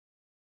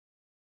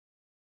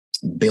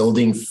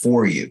building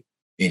for you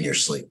in your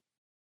sleep.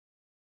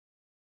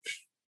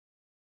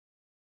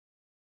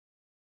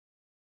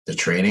 The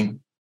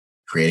training,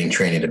 creating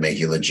training to make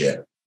you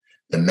legit.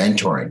 The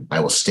mentoring, I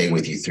will stay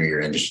with you through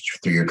your industry,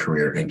 through your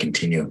career, and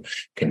continue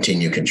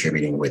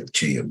contributing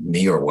to you.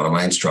 Me or one of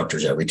my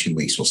instructors every 2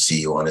 weeks will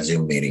see you on a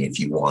Zoom meeting if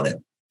you want it.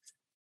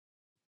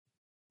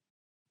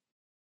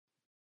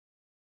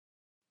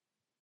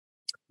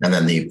 And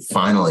then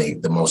finally,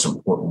 the most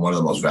important, one of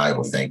the most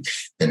valuable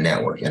things, the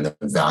network. And the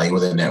value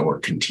of the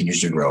network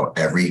continues to grow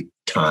every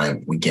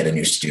time we get a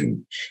new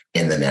student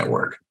in the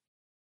network.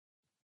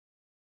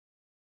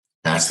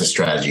 That's the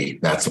strategy.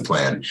 That's the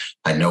plan.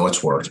 I know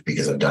it's worked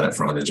because I've done it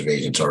for hundreds of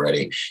agents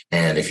already.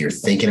 And if you're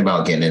thinking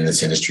about getting in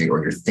this industry,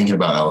 or you're thinking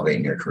about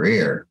elevating your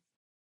career,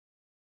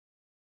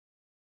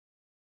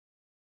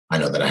 I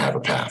know that I have a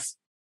path.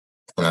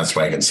 And that's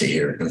why I can sit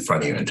here in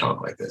front of you and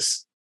talk like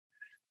this,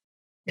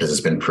 because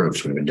it's been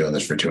proved. We've been doing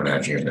this for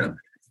 2.5 years now.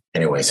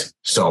 Anyways,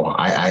 so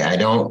I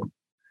don't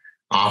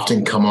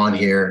often come on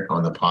here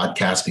on the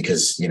podcast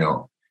because,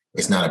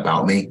 it's not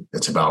about me.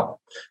 It's about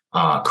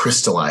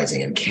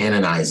crystallizing and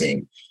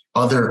canonizing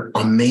other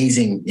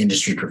amazing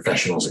industry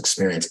professionals'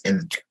 experience.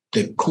 And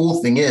the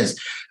cool thing is,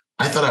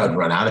 I thought I would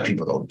run out of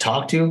people to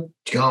talk to.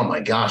 Oh my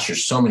gosh,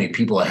 there's so many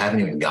people I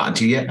haven't even gotten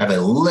to yet. I have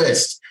a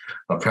list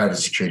of private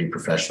security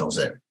professionals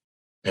that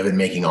have been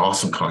making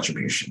awesome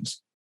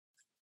contributions.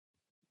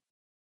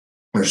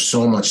 There's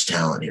so much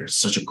talent here. It's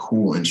such a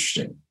cool,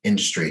 interesting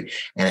industry,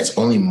 and it's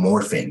only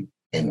morphing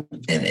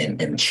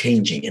and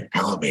changing and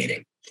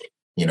elevating.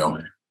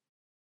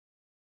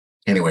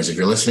 Anyways, if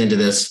you're listening to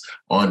this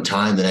on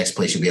time, the next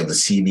place you'll be able to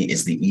see me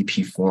is the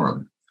EP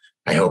Forum.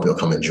 I hope you'll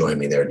come and join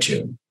me there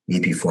too.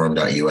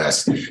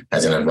 epforum.us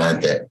as an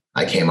event that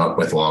I came up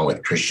with along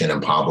with Christian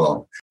and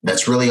Pablo.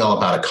 That's really all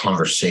about a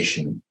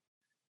conversation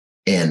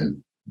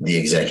in the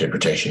executive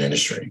protection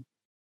industry.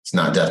 It's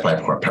not death by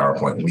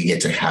PowerPoint. We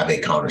get to have a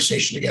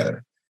conversation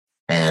together.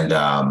 And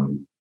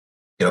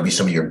it'll be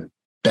some of your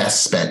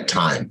best spent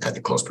time at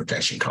the Close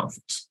Protection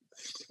Conference.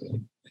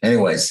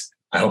 Anyways,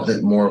 I hope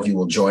that more of you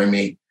will join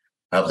me.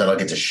 I hope that I'll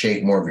get to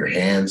shake more of your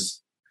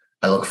hands.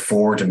 I look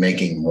forward to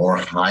making more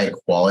high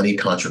quality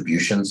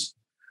contributions.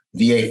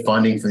 VA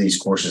funding for these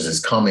courses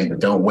is coming, but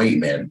don't wait,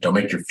 man. Don't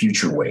make your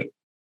future wait.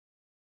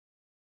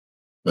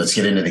 Let's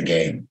get into the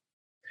game.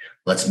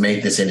 Let's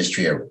make this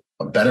industry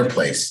a better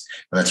place.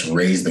 And let's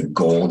raise the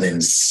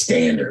golden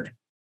standard.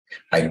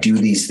 I do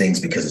these things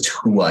because it's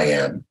who I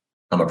am.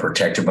 I'm a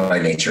protector by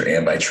nature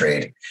and by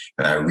trade.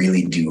 And I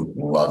really do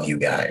love you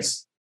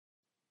guys.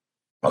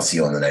 I'll see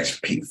you on the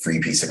next free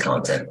piece of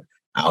content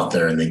out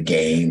there in the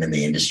game and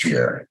the industry,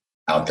 or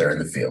out there in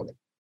the field.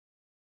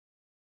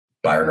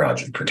 Byron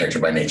Rogers, protector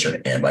by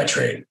nature and by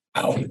trade.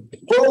 Out.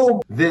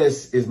 Boom.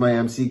 This is my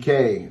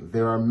MCK.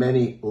 There are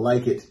many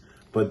like it,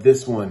 but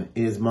this one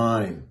is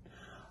mine.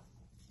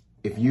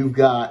 If you've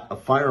got a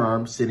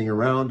firearm sitting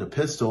around, a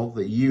pistol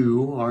that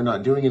you are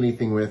not doing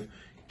anything with,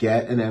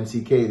 get an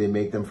MCK. They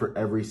make them for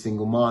every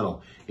single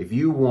model. If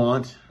you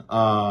want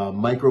a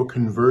micro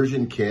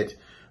conversion kit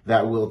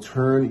that will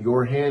turn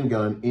your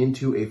handgun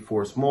into a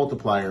force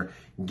multiplier,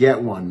 get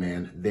one,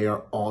 man. They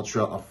are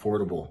ultra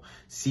affordable.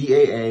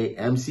 CAA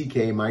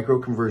MCK micro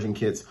conversion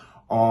kits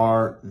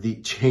are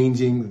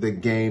changing the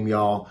game,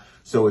 y'all.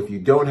 So if you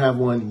don't have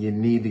one, you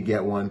need to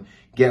get one.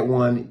 Get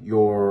one.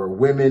 Your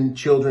women,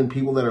 children,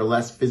 people that are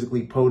less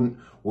physically potent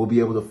will be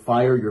able to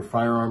fire your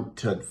firearm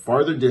to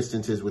farther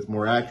distances with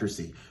more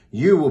accuracy.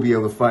 You will be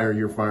able to fire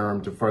your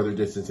firearm to farther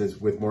distances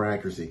with more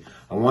accuracy.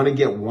 I want to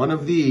get one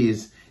of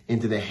these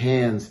into the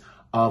hands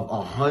of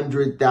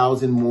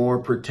 100,000 more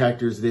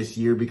protectors this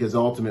year, because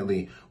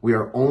ultimately we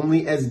are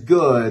only as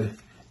good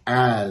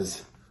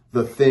as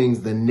the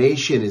things. The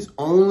nation is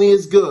only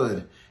as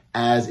good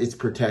as its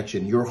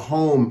protection. Your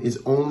home is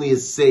only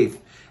as safe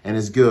and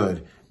as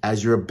good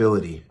as your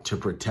ability to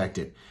protect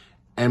it.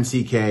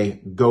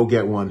 MCK, go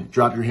get one.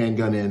 Drop your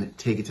handgun in.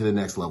 Take it to the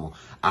next level.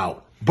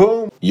 Out.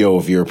 Boom. Yo,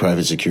 if you're a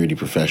private security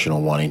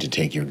professional wanting to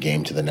take your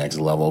game to the next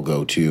level,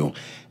 go to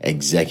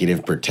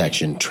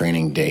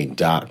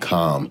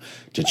executiveprotectiontrainingday.com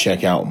to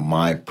check out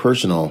my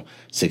personal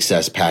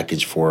success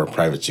package for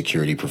private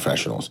security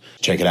professionals.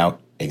 Check it out,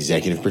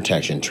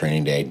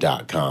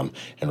 executiveprotectiontrainingday.com.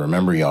 And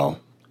remember, y'all,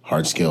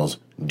 hard skills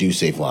do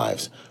save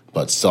lives,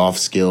 but soft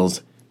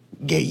skills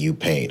get you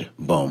paid.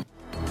 Boom.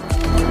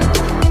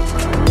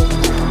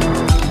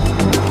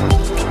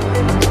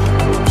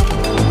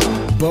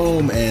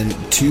 Boom. And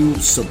to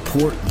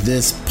support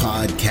this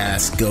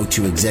podcast, go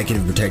to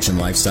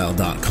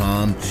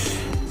executiveprotectionlifestyle.com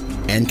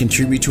and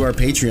contribute to our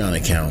Patreon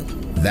account.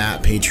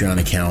 That Patreon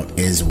account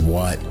is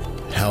what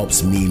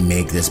helps me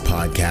make this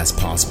podcast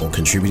possible,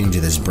 contributing to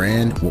this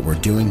brand, what we're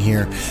doing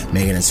here,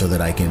 making it so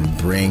that I can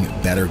bring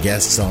better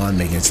guests on,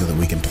 making it so that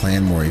we can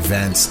plan more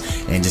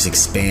events and just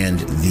expand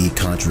the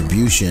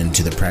contribution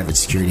to the private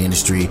security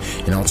industry,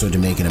 and also to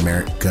making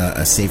America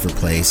a safer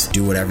place.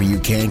 Do whatever you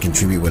can,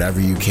 contribute whatever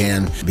you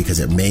can, because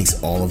it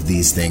makes all of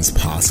these things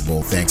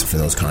possible. Thanks for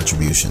those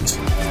contributions.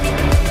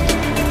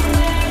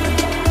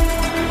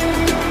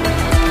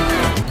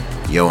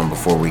 Yo, and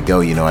before we go,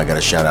 I got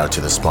to shout out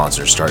to the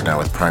sponsors, starting out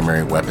with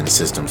Primary Weapon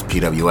Systems,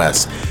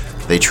 PWS.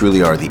 They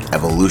truly are the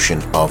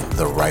evolution of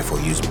the rifle.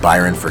 Use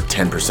Byron for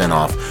 10%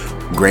 off.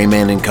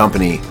 Grayman &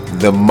 Company,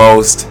 the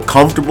most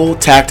comfortable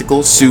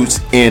tactical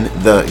suits in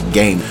the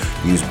game.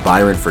 Use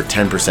Byron for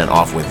 10%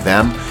 off with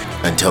them.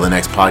 Until the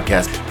next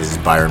podcast, this is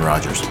Byron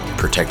Rogers,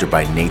 protector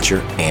by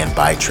nature and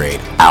by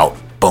trade. Out.